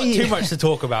play. We've got too much to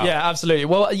talk about. Yeah, absolutely.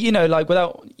 Well,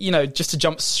 just to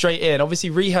jump straight in,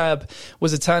 obviously Rehab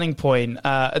was a turning point.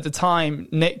 At the time,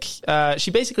 Nick,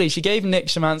 she gave Nick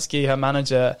Shymansky, her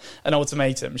manager, an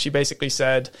ultimatum. She basically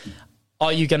said,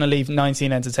 are you going to leave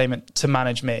 19 Entertainment to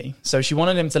manage me? So she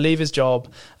wanted him to leave his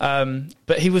job.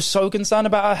 But he was so concerned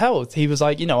about her health. He was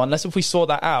like, unless if we sort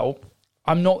that out,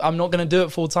 I'm not going to do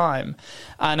it full time.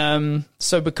 And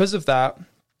so because of that,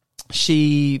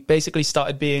 she basically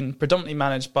started being predominantly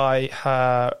managed by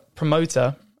her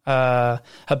promoter, her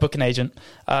booking agent,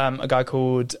 a guy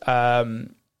called...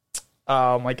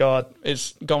 oh my God,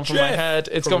 it's gone from my head.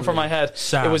 It's gone from my head.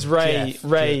 Sam, it was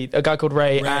Ray, a guy called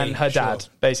Ray and her dad,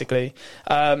 basically.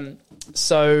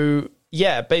 So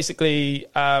yeah, basically,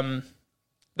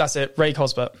 that's it. Ray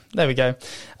Cosbert. There we go.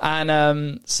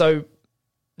 And so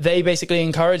they basically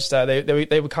encouraged her.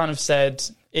 They were kind of said,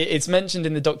 it's mentioned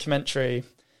in the documentary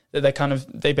that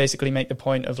they basically make the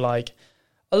point of like,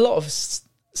 a lot of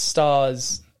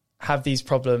stars have these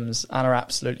problems and are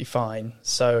absolutely fine.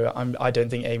 So I don't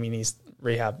think Amy needs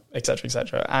rehab, etc.,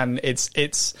 etc. And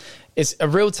it's a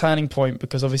real turning point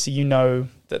because obviously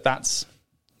that's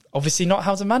obviously not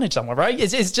how to manage someone, right?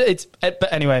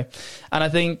 But anyway, and I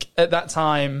think at that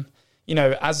time,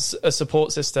 as a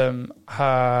support system,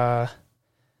 her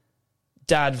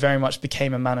dad very much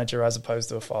became a manager as opposed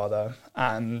to a father,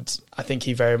 and I think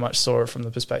he very much saw it from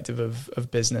the perspective of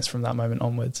business from that moment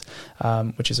onwards,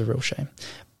 which is a real shame.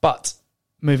 But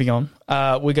moving on,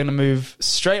 we're going to move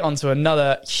straight on to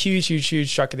another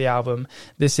huge track of the album.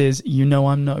 This is You Know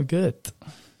I'm No Good.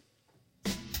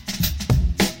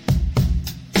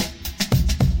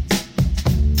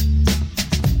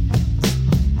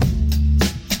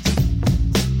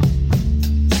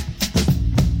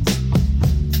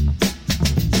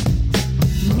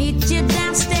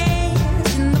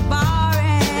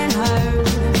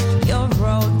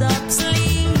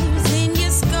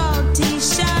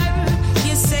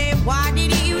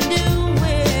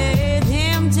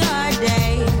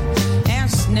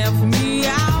 Sniff me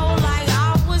out like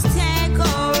I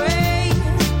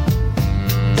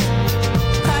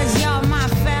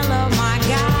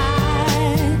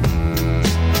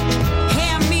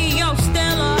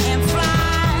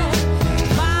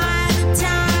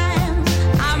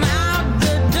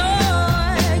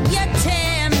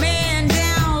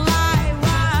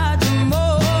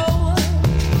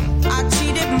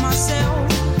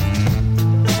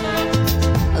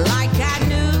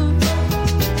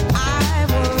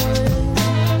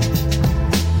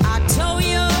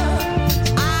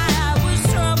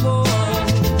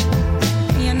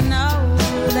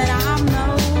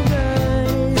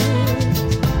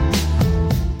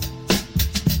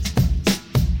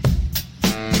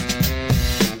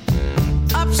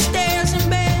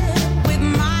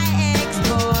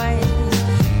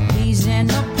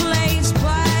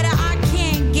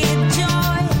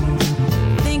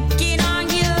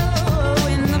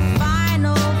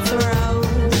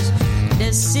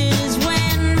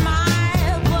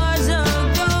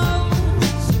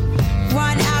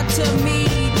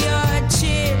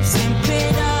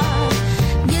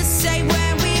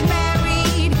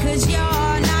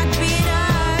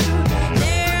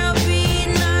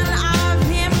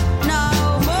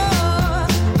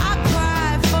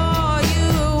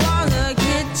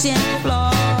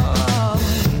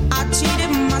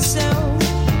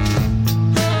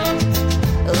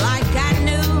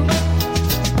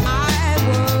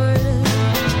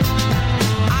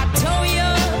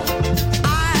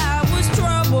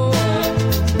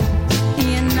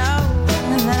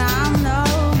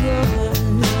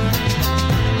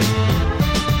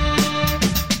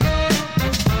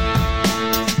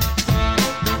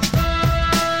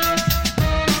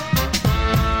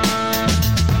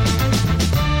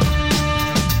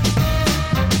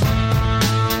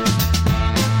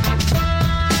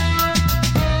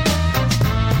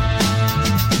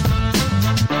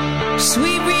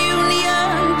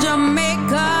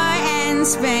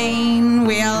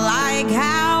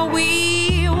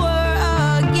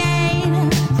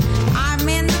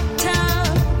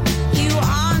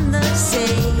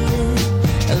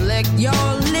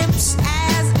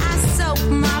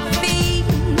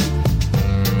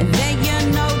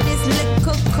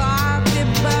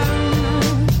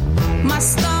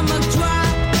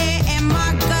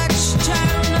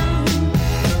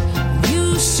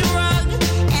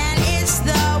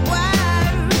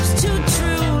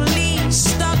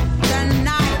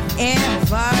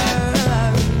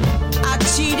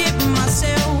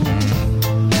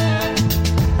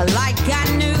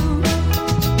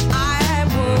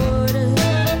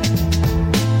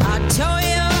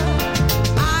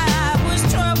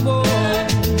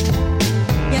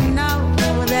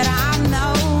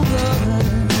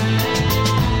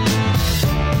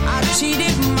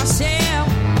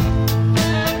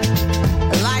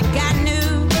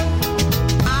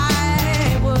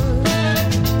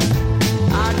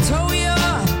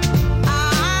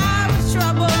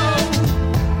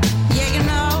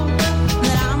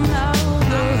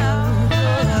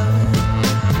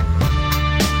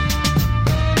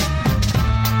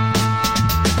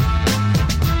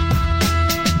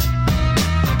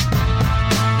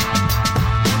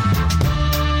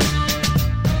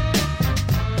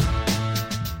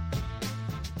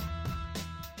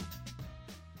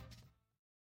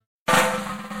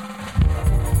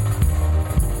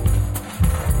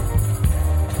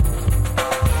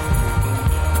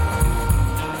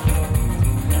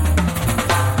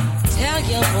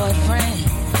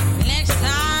next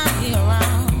time you're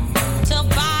around to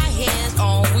buy his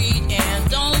own weed and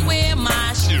don't wear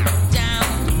my shit down.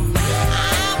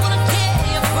 I wanna kill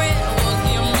your friend, well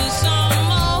give me some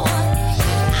more.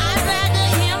 I'd rather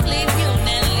him leave you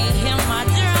than leave him my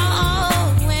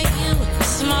drug. When you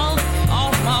smoke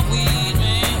all my weed,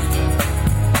 man,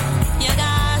 you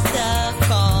got to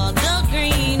call the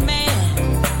green man,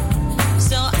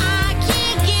 so I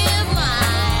can get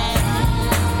mine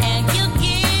and you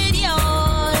get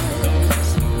yours.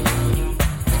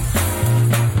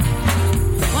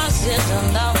 Once is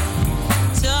enough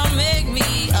to make me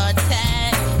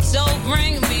attack, so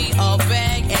bring me a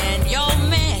bag and your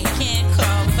man can't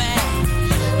come back.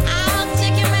 I'll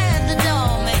take him at the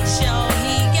door, make sure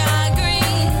he got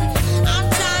green. I'm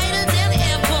tighter than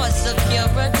airport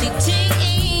security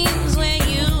teams. When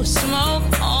you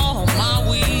smoke all my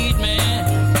weed, man,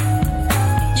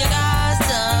 you got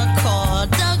to call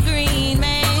the green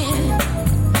man,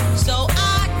 so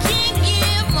I can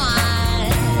get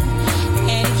mine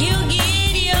and you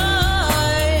get yours.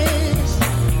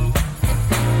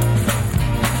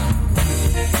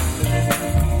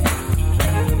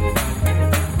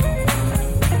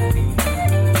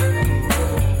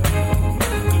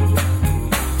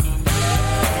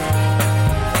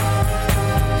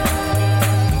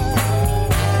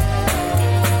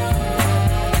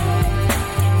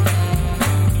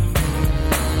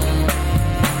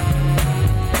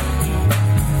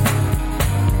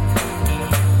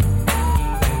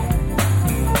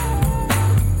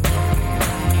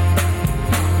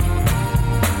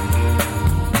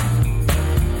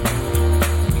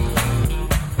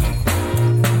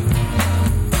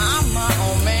 I'm my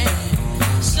own man,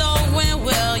 so when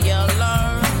will you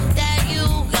learn that you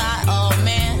got a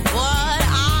man? What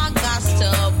I got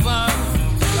to burn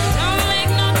don't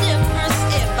make no difference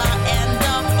if I end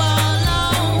up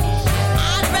alone.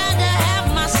 I'd rather have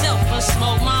myself and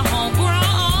smoke my homegrown.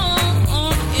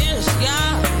 It's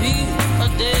got me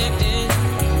addicted,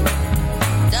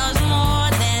 does more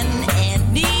than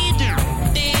Andy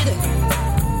did.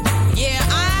 Yeah,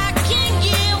 I can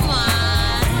get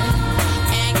mine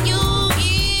and you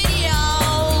get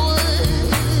yours.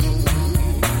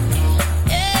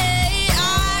 Hey,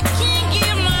 I can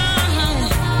get mine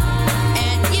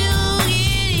and you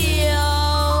get yours.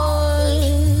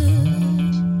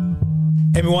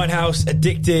 Amy Winehouse,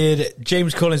 Addicted,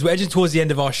 James Collins. We're edging towards the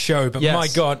end of our show, but Yes. my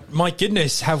God, my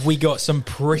goodness, have we got some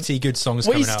pretty good songs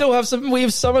coming We up. still have we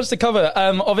have so much to cover.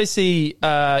 Obviously,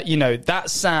 that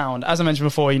sound, as I mentioned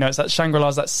before, it's that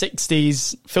Shangri-La's, that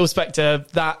 60s, Phil Spector,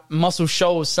 that Muscle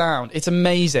Shoals sound. It's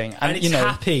amazing. And it's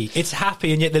happy. It's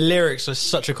happy, and yet the lyrics are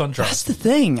such a That's contrast. the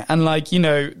thing. And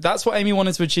that's what Amy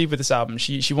wanted to achieve with this album.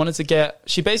 She wanted to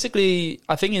she basically,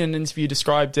 I think in an interview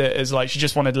described it as she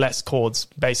just wanted less chords,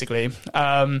 basically.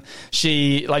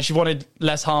 She wanted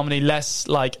less harmony, less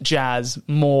jazz,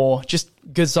 more just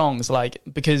good songs,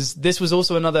 because this was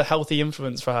also another healthy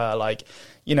influence for her.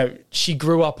 She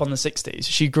grew up on the 60s.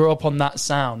 She grew up on that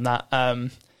sound, that,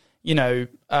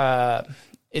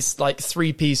 it's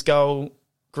three-piece girl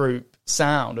group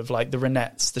sound of the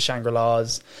Ronettes, the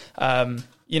Shangri-Las,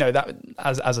 that,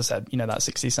 as I said, that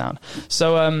 60s sound.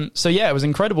 So yeah, it was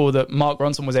incredible that Mark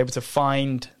Ronson was able to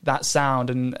find that sound,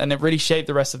 and it really shaped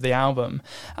the rest of the album.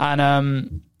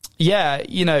 And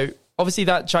obviously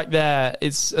that track there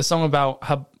is a song about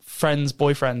her friend's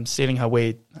boyfriend stealing her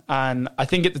weed. And I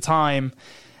think at the time,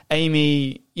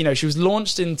 Amy, she was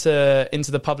launched into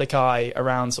the public eye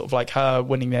around sort of her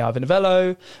winning the Ivor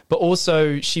Novello, but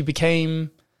also she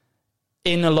became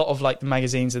in a lot of the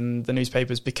magazines and the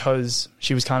newspapers because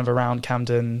she was kind of around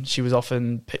Camden. She was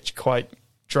often pitched quite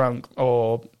drunk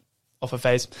or off her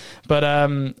face. But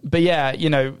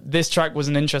yeah, this track was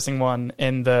an interesting one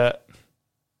in that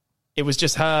it was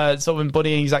just her sort of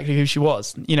embodying exactly who she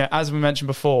was. As we mentioned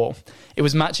before, it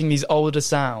was matching these older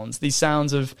sounds, these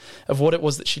sounds of what it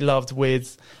was that she loved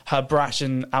with her brash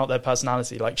and out there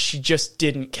personality. She just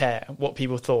didn't care what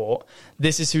people thought.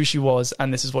 This is who she was,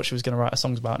 and this is what she was going to write her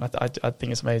songs about. And I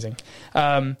think it's amazing.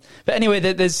 But anyway,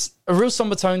 there's a real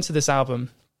somber tone to this album.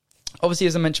 Obviously,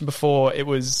 as I mentioned before, it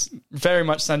was very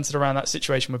much centered around that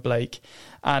situation with Blake.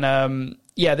 And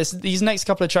these next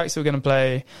couple of tracks that we're going to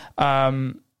play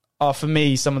are for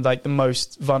me some of the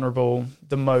most vulnerable,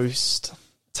 the most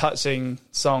touching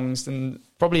songs, and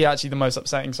probably actually the most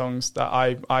upsetting songs that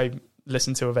I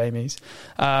listen to of Amy's.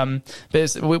 But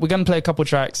we're going to play a couple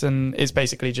tracks, and it's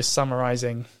basically just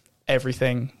summarizing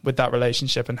everything with that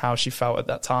relationship and how she felt at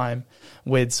that time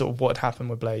with sort of what had happened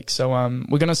with Blake. So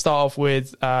we're going to start off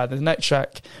with the next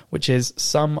track, which is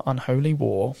Some Unholy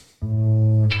War.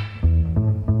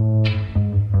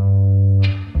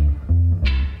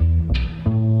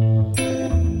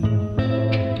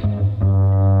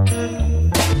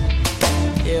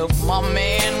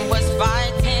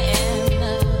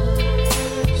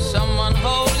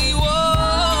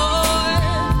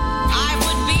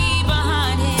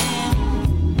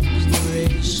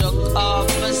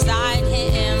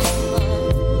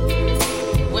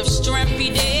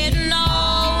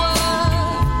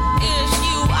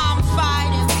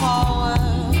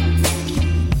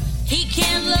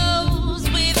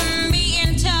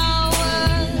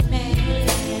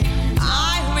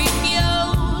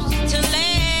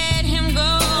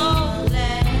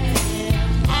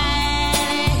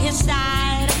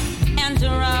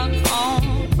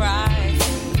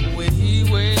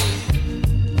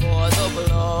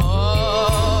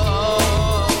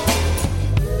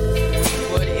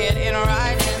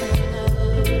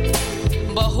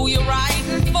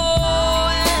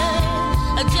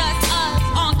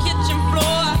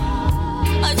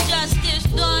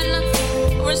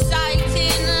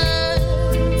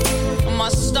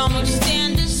 Some would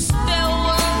stand still,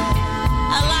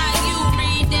 like you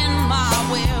reading my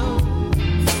will.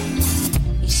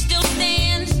 He still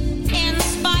stands in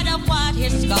spite of what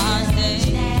his scars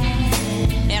did.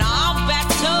 And I'll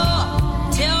battle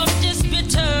till this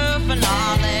bitter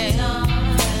finale.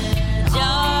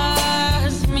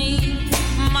 Just me,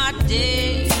 my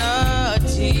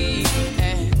dignity,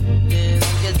 and this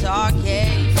guitar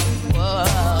case. Whoa.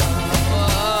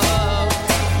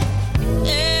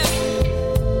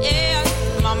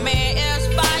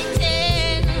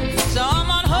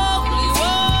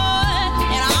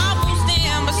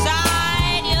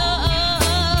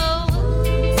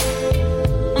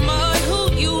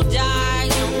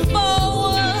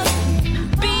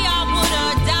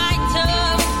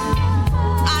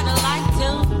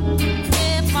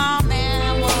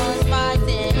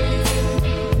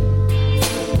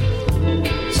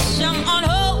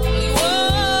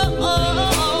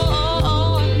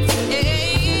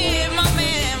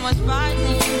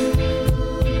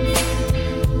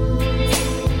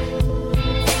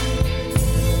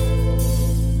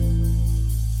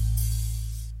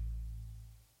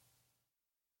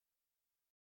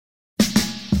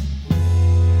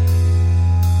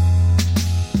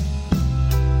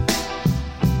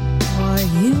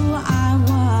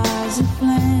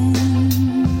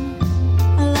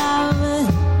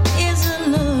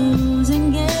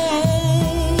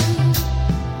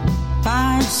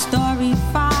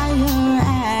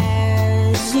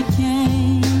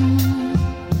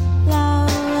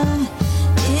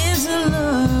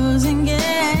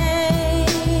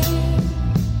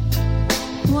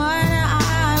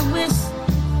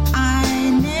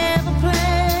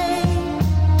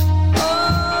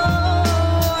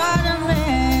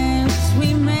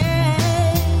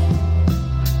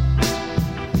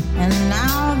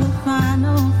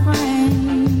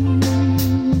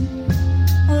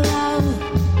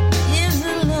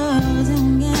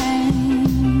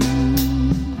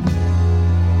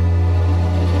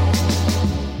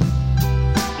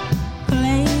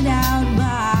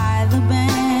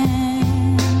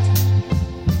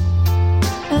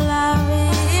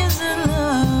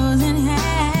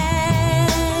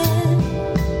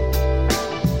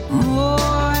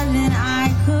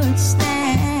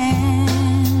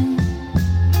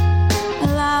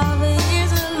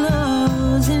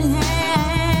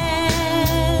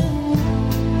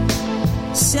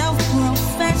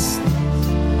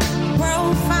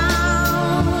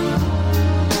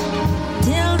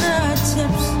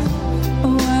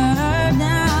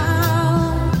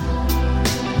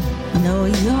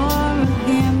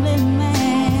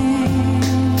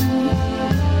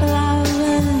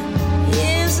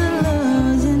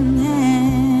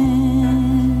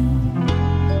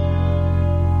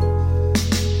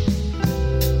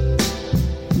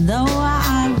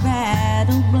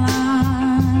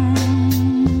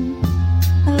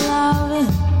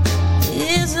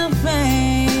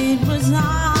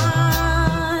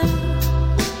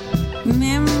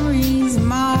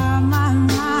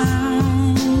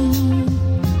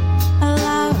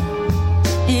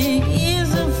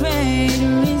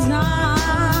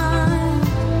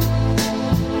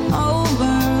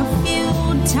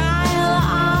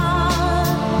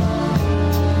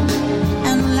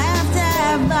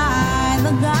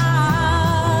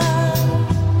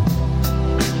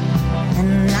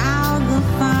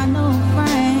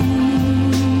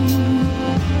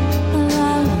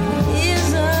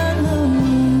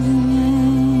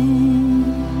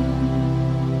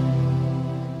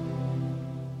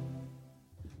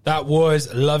 That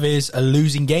was Love Is a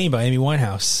Losing Game by Amy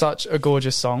Winehouse. Such a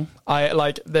gorgeous song. I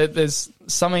like there's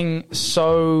something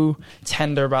so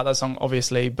tender about that song,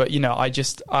 obviously, but you know, I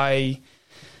don't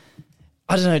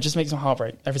know, it just makes my heart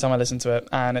break every time I listen to it,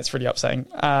 and it's really upsetting.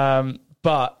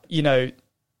 But you know,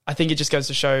 I think it just goes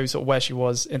to show sort of where she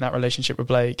was in that relationship with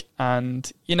Blake, and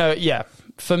you know, yeah,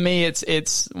 for me,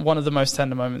 it's one of the most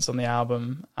tender moments on the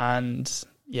album, and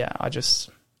yeah,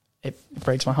 it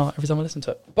breaks my heart every time I listen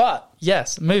to it. But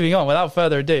yes, moving on, without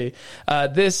further ado,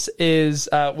 this is,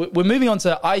 we're moving on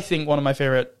to, I think, one of my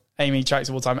favorite Amy tracks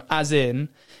of all time, as in,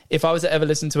 if I was to ever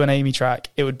listen to an Amy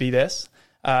track, it would be this,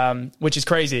 which is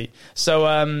crazy. So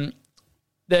we're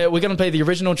going to play the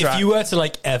original track. If you were to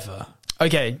like ever...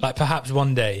 Okay. Like perhaps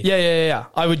one day. Yeah.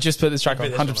 I would just put this track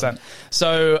on, 100%.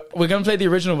 So we're going to play the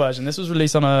original version. This was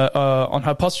released on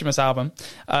her posthumous album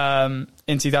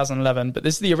in 2011. But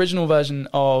this is the original version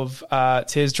of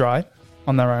Tears Dry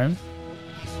on their own.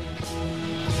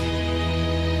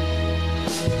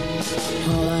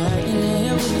 All I can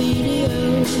ever be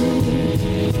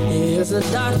is the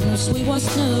darkness we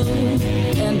once knew,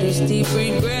 and this deep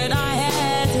regret I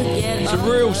had It's a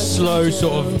real slow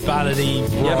sort of ballady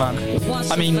rock. Yeah,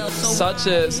 man. I mean, such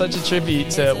a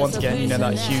tribute to, once again,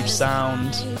 that huge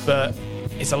sound, but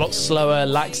it's a lot slower,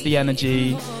 lacks the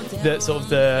energy that sort of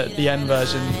the end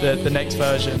version, the next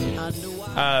version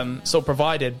sort of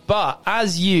provided. But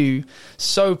as you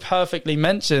so perfectly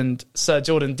mentioned, Sir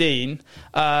Jordan Dean,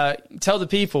 tell the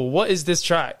people, what is this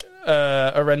track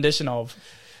a rendition of?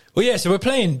 Well, yeah, so we're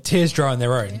playing Tears Dry on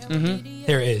Their Own. Mm-hmm.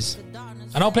 Here it is.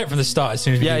 And I'll play it from the start as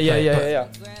soon as we play it. Yeah.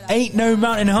 Ain't No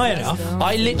Mountain High Enough.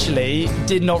 I literally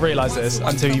did not realise this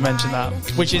until you mentioned that,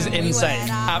 which is insane.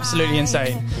 Absolutely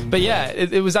insane. But yeah,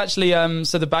 it was actually,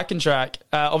 so the backing track,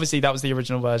 obviously that was the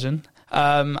original version.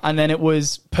 And then it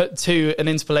was put to an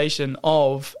interpolation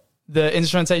of the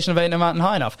instrumentation of Ain't No Mountain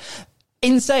High Enough.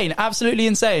 Insane. Absolutely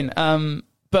insane.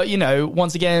 But,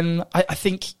 once again, I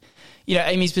think,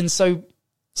 Amy's been so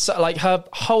like her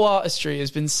whole artistry has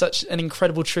been such an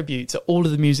incredible tribute to all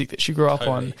of the music that she grew up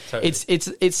on. Totally.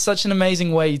 It's such an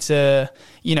amazing way to,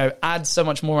 add so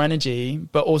much more energy,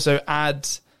 but also add,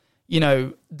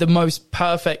 the most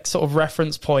perfect sort of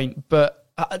reference point. But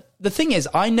the thing is,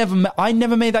 I never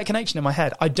made that connection in my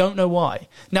head. I don't know why.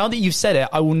 Now that you've said it,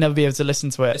 I will never be able to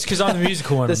listen to it. It's because I'm the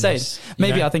musical one. The same.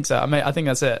 Maybe I think so. I think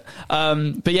that's it.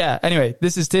 But yeah, anyway,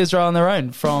 this is Tears Dry on Their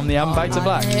Own from the album Back to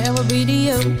Black. Never be to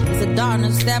you. It's a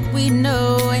darkness that we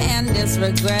know, and this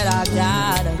regret I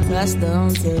got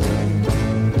accustomed to.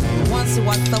 Once it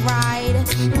was the ride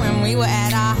when we were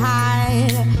at our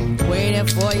height, waiting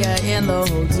for you in the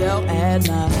hotel at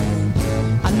night.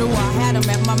 I knew I had him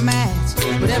at my match,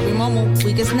 but every moment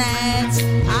we get snatched.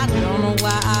 I don't know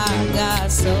why I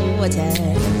got so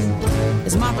attached.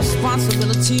 It's my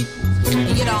responsibility,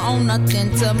 and you don't own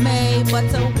nothing to me but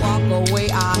to walk away.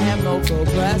 I have no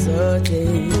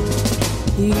capacity.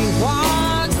 He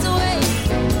walks away,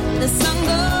 the sun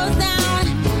goes down.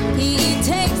 He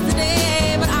takes the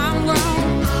day, but I'm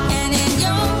grown. And in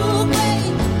your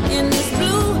way, in this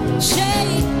blue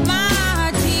shade,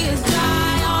 my tears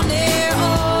dry on their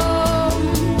own.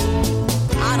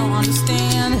 I don't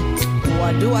understand,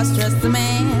 why do I stress the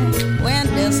man when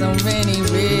there's so many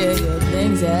real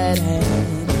things at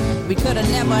hand? We could have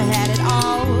never had it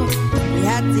all, we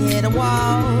had to hit a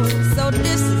wall. So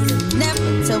this is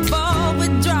inevitable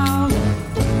withdrawal.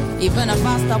 Even if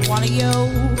I stop wanting you,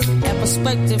 that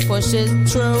perspective pushes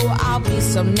true. I'll be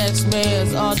some next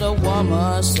man's other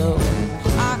woman, so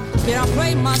I can't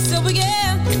play myself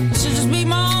again. I should just be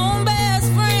my own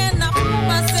best friend. I put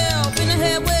myself in the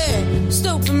head with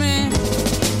stupid man.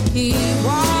 He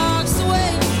walks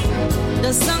away,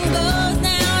 the sun goes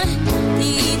down.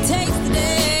 He takes the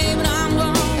day, but I'm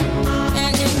gone.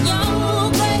 And in your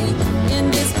way,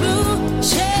 in this blue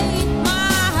shade,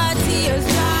 my tears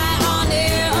dry on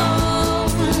their own.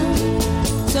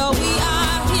 So we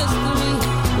are history,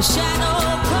 the shadow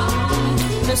comes,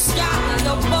 the sky is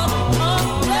above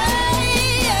away.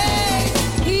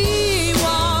 He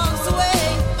walks away,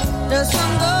 the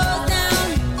sun goes down.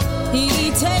 He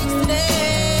takes the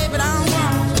day, but I'm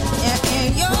gone. And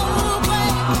in your way,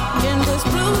 in this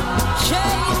blue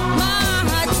shade,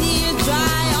 my tears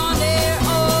dry on their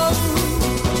own.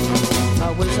 I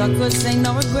wish I could say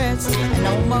no regrets,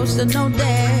 no emotional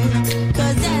day.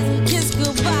 Cause as we kiss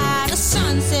goodbye, the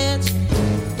sun sets.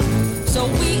 So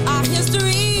we are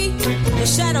history, the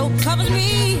shadow covers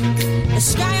me, the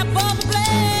sky above the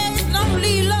blaze,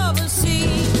 lonely lovers see.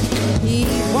 He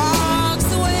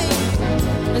walks away,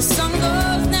 the sun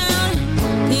goes down,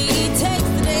 he takes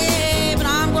the day, but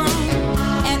I'm grown.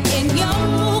 And in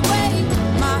your way,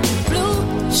 my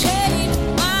blue shade,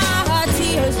 my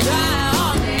tears dry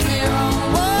on their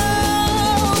own.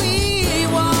 Whoa, he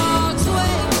walks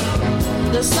away,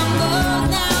 the sun goes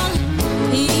down,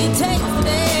 he takes the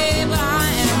day, but I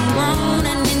am grown.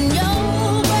 And in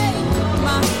your way,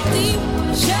 my deep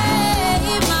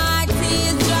shade, my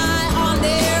tears dry on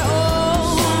their own.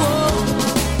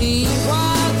 He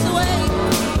walks away,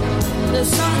 the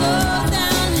sun goes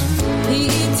down, he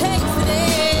takes the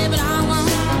day, but I'm gone.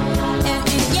 And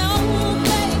in your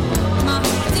way, my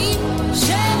deep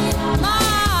shade,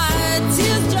 my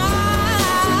tears dry.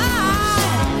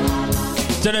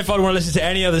 Don't know if I'd want to listen to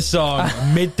any other song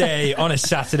midday on a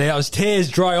Saturday. That was Tears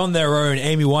Dry on Their Own,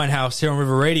 Amy Winehouse here on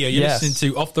River Radio. You're Yes.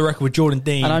 listening to Off the Record with Jordan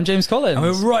Dean. And I'm James Collins. And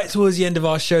we're right towards the end of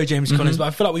our show, James Collins, but I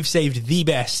feel like we've saved the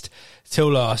best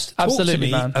till last. Absolutely, Talk to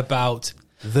me man. about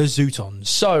the Zootons.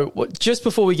 So, just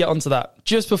before we get onto that,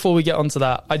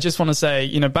 I just want to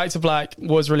say, Back to Black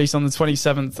was released on the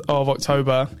 27th of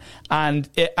October, and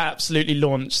it absolutely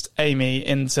launched Amy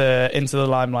into the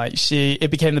limelight. It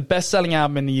became the best-selling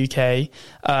album in the UK.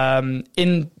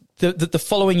 In the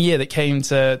following year that came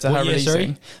to her year,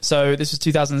 releasing. So this was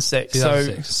 2006.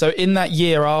 2006. So in that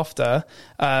year after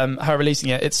her releasing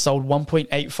it, it sold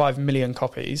 1.85 million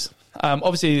copies.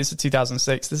 Obviously, this is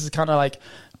 2006. This is kind of like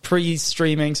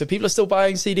pre-streaming, so people are still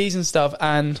buying CDs and stuff.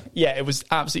 And yeah, it was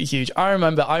absolutely huge. I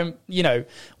remember,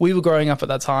 we were growing up at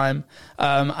that time,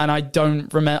 and I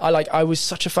don't remember. I was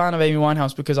such a fan of Amy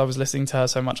Winehouse because I was listening to her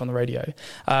so much on the radio,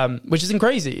 which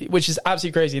is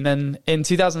absolutely crazy. And then in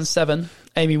 2007,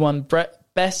 Amy won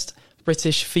Best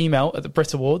British Female at the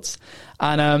Brit Awards,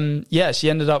 and she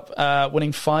ended up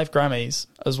winning 5 Grammys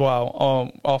as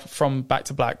well from Back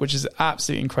to Black, which is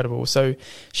absolutely incredible. So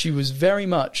she was very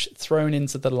much thrown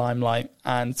into the limelight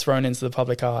and thrown into the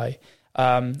public eye,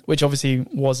 which obviously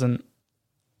wasn't.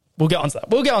 We'll get onto that.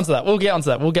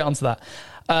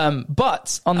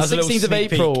 But on the 16th of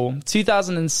April,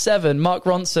 2007, Mark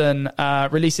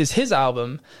Ronson releases his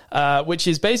album, which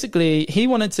is basically, he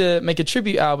wanted to make a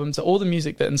tribute album to all the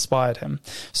music that inspired him.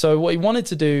 So what he wanted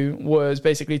to do was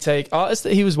basically take artists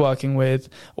that he was working with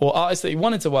or artists that he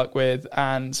wanted to work with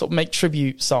and sort of make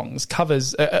tribute songs,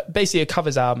 covers, basically a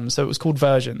covers album. So it was called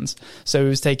Versions. So he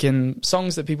was taking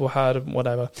songs that people heard and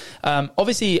whatever.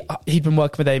 Obviously, he'd been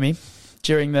working with Amy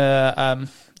during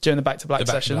the Back to Black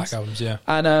sessions. Back to Black albums, yeah.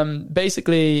 And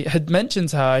basically had mentioned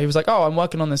to her, he was like, oh, I'm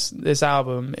working on this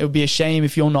album. It would be a shame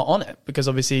if you're not on it, because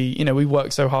obviously, we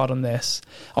worked so hard on this,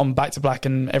 on Back to Black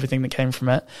and everything that came from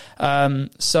it.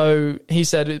 So he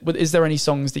said, is there any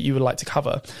songs that you would like to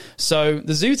cover? So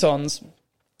the Zootons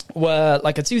were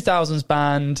like a 2000s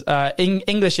band,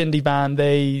 English indie band.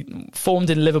 They formed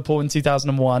in Liverpool in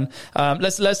 2001.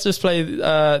 Let's just play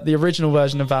the original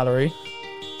version of Valerie.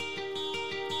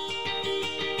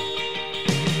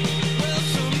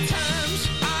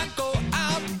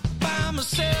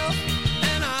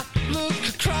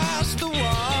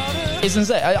 It's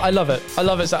insane. I love it.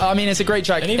 So, I mean, it's a great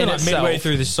track. And even in like itself. midway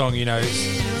through the song, it's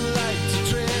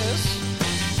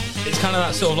kind of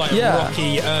that sort of like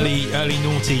rocky, early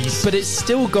noughties. But it's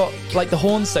still got like the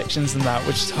horn sections and that,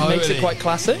 which makes it quite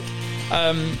classic.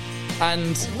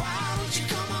 And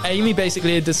Amy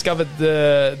basically had discovered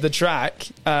the track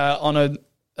on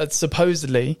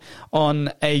supposedly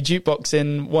on a jukebox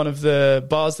in one of the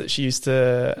bars that she used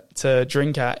to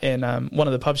drink at in one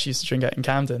of the pubs she used to drink at in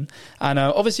Camden. And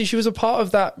obviously she was a part of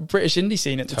that British indie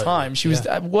scene at the time. She was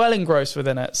well engrossed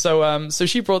within it. So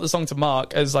she brought the song to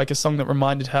Mark as like a song that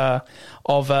reminded her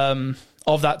of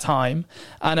that time.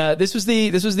 And this was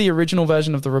the original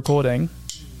version of the recording.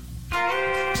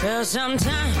 Well, sometimes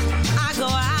I go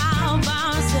out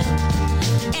by myself.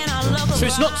 So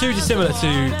it's not too dissimilar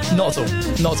to... Not at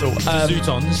all.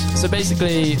 Zootons. So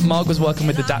basically, Mark was working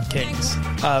with the Dat Kings,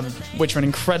 which are an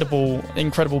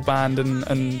incredible band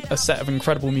and a set of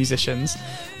incredible musicians.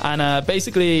 And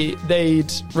basically,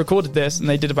 they'd recorded this and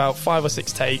they did about 5 or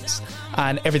 6 takes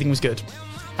and everything was good.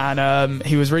 And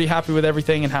he was really happy with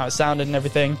everything and how it sounded and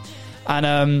everything.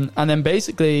 And then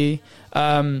basically,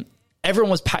 everyone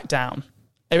was packed down.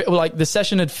 Like, the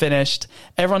session had finished.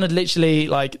 Everyone had literally,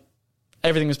 like...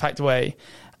 Everything was packed away.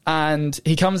 And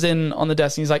he comes in on the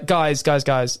desk and he's like, guys,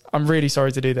 I'm really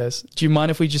sorry to do this. Do you mind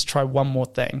if we just try one more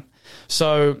thing?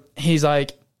 So he's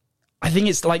like, I think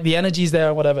it's like the energy's there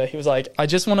or whatever. He was like, I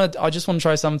just want to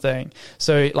try something.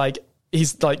 So like,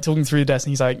 he's like talking through the desk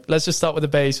and he's like, let's just start with the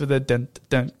bass with a dun,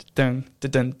 dun, dun,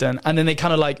 dun, dun, dun. And then they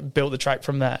kind of like built the track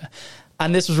from there.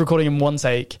 And this was recording in one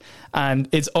take. And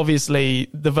it's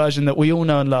obviously the version that we all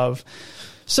know and love.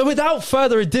 So without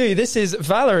further ado, this is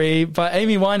Valerie by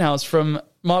Amy Winehouse from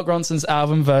Mark Ronson's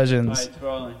album Versions.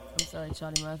 I'm sorry,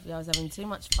 Charlie Murphy. I was having too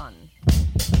much fun.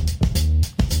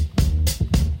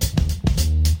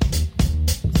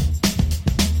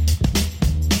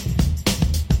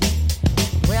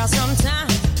 Well,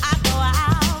 sometimes I go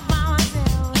out by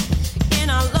myself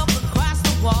and I look across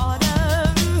the water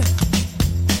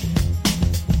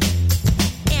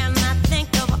and I think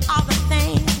of all the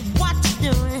things what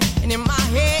you're doing, and in my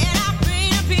head I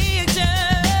paint a picture.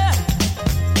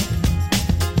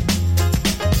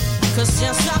 'Cause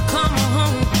since I come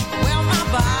home, well, my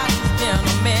body's been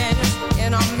a mess,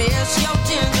 and I miss your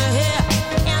ginger hair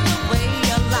and the way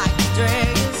you like to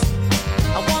dress.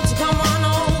 I want to come on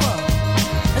over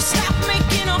and stop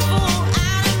making a fool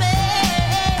out of me.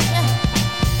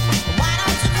 Why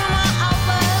don't you come on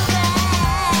over,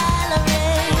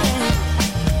 Valerie?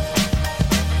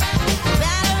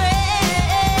 Valerie.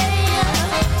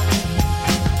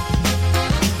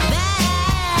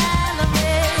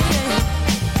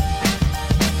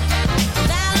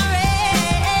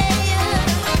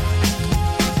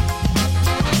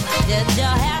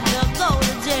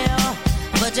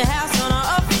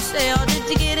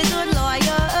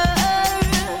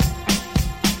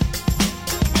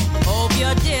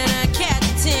 your dinner, cat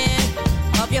 10.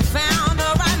 Hope you found the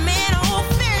right man who'll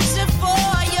fix it for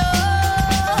you.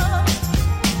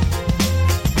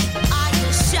 Are you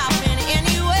shopping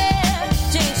anywhere?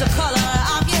 Change the color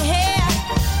of your hair.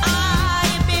 Are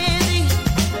you busy?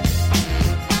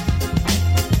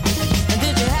 And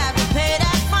did you have to pay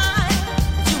that fine?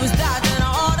 You was dodging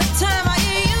all the time. Are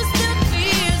you used to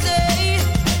busy?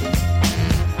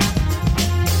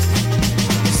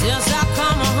 Since I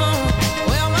come home,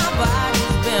 well, my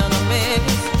body's been a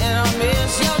mess, and I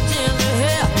miss your ginger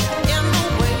hair and the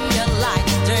way you like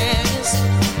to dress.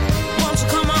 Won't you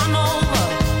come on over?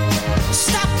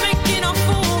 Stop making a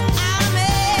fool out of me.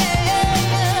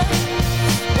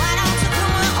 Why don't you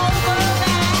come on over,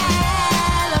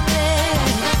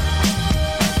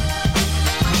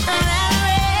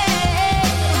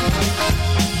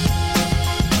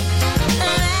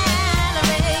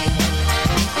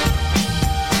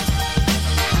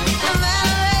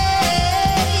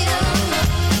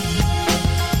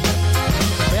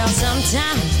 Well,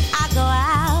 sometimes I go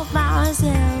out by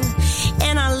myself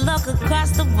and I look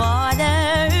across the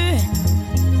border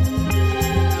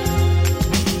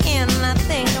and I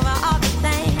think about all the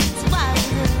things,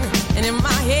 and in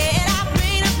my head I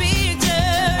paint a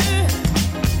picture.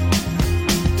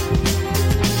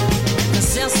 'Cause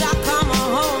since I come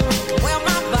home, well,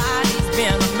 my body's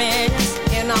been a mess,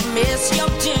 and I miss your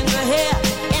ginger hair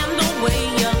and the way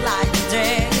you like to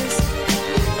dress.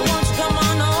 Won't you come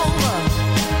on over?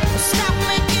 Stop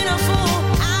making a fool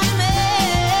out of me.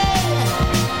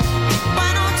 Why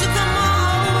don't you come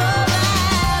over,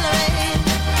 Valerie?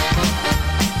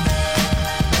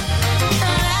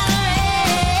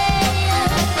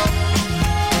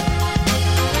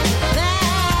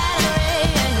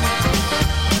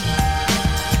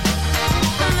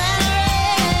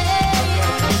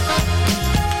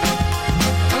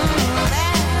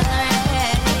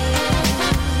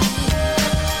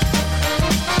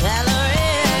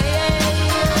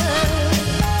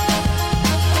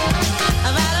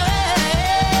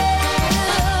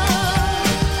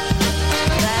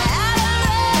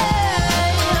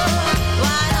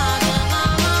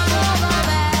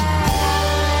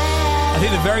 I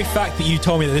think the very fact that you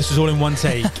told me that this was all in one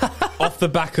take, off the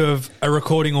back of a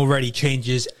recording already,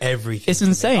 changes everything. It's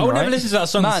insane. I would right? never listen to that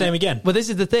song the same again. Well, this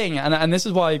is the thing, and this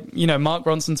is why, you know, Mark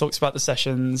Ronson talks about the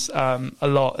sessions a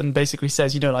lot, and basically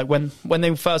says, you know, like when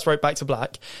they first wrote Back to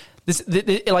Black,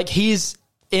 like he's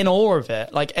in awe of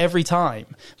it, like every time,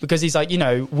 because he's like, you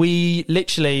know, we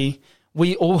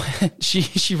all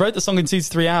she wrote the song in 2 to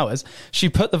 3 hours. She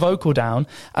put the vocal down,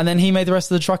 and then he made the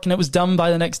rest of the track, and it was done by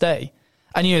the next day.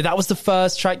 And, you know, that was the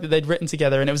first track that they'd written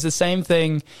together. And it was the same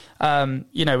thing,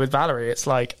 you know, with Valerie. It's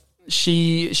like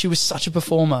she was such a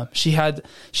performer. She had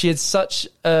such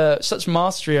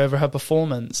mastery over her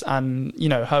performance and, you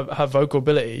know, her vocal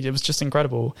ability. It was just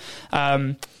incredible.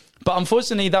 But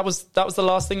unfortunately, that was the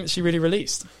last thing that she really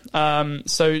released.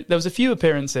 So there was a few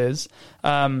appearances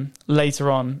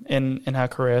later on in her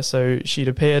career. So she'd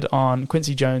appeared on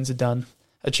Quincy Jones had done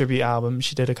a tribute album.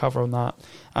 She did a cover on that,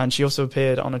 and she also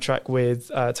appeared on a track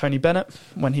with Tony Bennett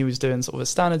when he was doing sort of a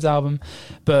standards album.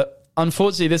 But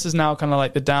unfortunately, this is now kind of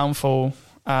like the downfall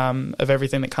of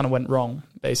everything that kind of went wrong,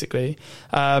 basically.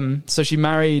 So she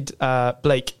married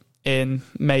Blake in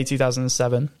May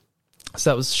 2007.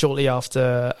 So that was shortly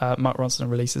after Mark Ronson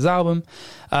released his album,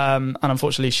 and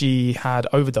unfortunately, she had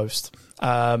overdosed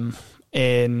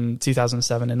in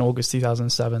 2007, in August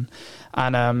 2007,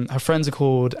 and her friends are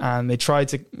called, and they tried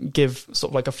to give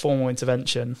sort of like a formal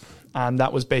intervention, and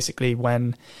that was basically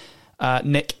when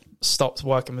Nick stopped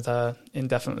working with her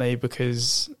indefinitely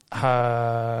because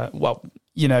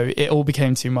it all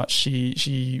became too much.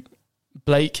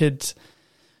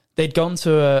 They'd gone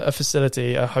to a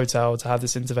facility, a hotel, to have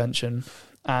this intervention,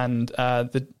 and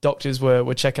the doctors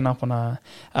were checking up on her.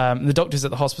 The doctors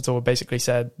at the hospital basically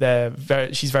said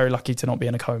she's very lucky to not be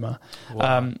in a coma.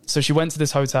 Wow. So she went to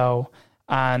this hotel,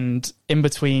 and in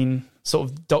between sort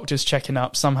of doctors checking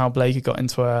up, somehow Blake had got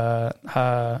into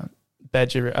her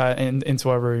bedroom, into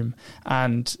her room,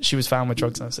 and she was found with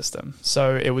drugs in her system.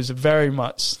 So it was very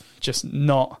much just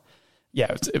not...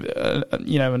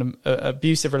 an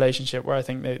abusive relationship where I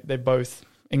think they both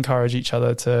encourage each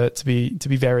other to be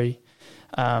very,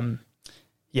 not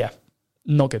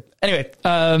good. Anyway,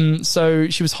 so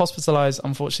she was hospitalized,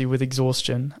 unfortunately, with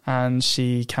exhaustion, and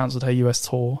she cancelled her US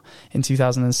tour in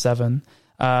 2007.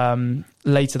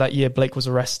 Later that year, Blake was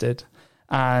arrested,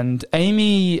 and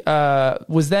Amy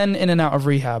was then in and out of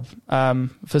rehab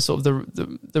for sort of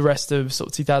the rest of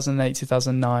sort of 2008,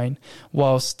 2009,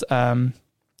 whilst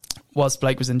whilst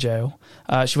Blake was in jail.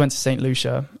 She went to St.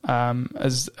 Lucia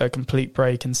as a complete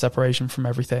break and separation from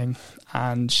everything.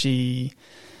 And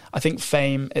I think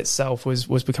fame itself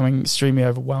was becoming extremely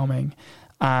overwhelming.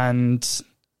 And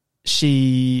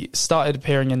she started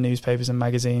appearing in newspapers and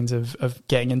magazines of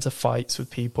getting into fights with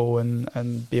people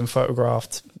and being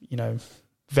photographed,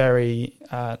 very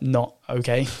not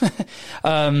okay.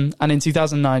 And in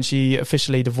 2009, she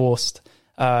officially divorced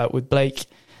with Blake.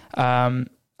 And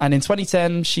in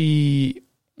 2010, she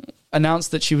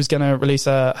announced that she was going to release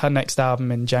her next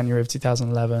album in January of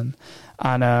 2011.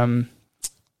 And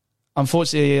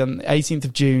unfortunately, on the 18th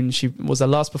of June, she was her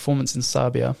last performance in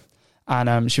Serbia.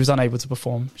 And she was unable to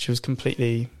perform. She was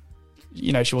completely,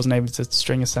 she wasn't able to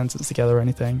string a sentence together or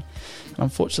anything. And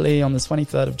unfortunately, on the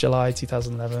 23rd of July,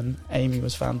 2011, Amy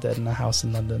was found dead in her house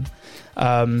in London.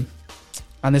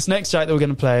 And this next track that we're going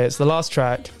to play, it's the last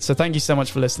track. So thank you so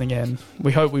much for listening in.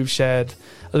 We hope we've shared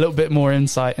a little bit more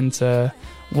insight into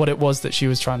what it was that she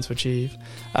was trying to achieve.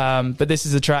 But this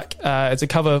is a track, it's a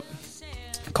cover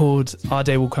called Our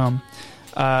Day Will Come,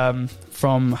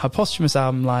 from her posthumous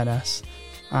album, Lioness.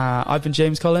 I've been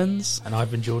James Collins. And I've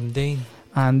been Jordan Dean.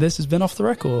 And this has been Off the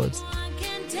Record.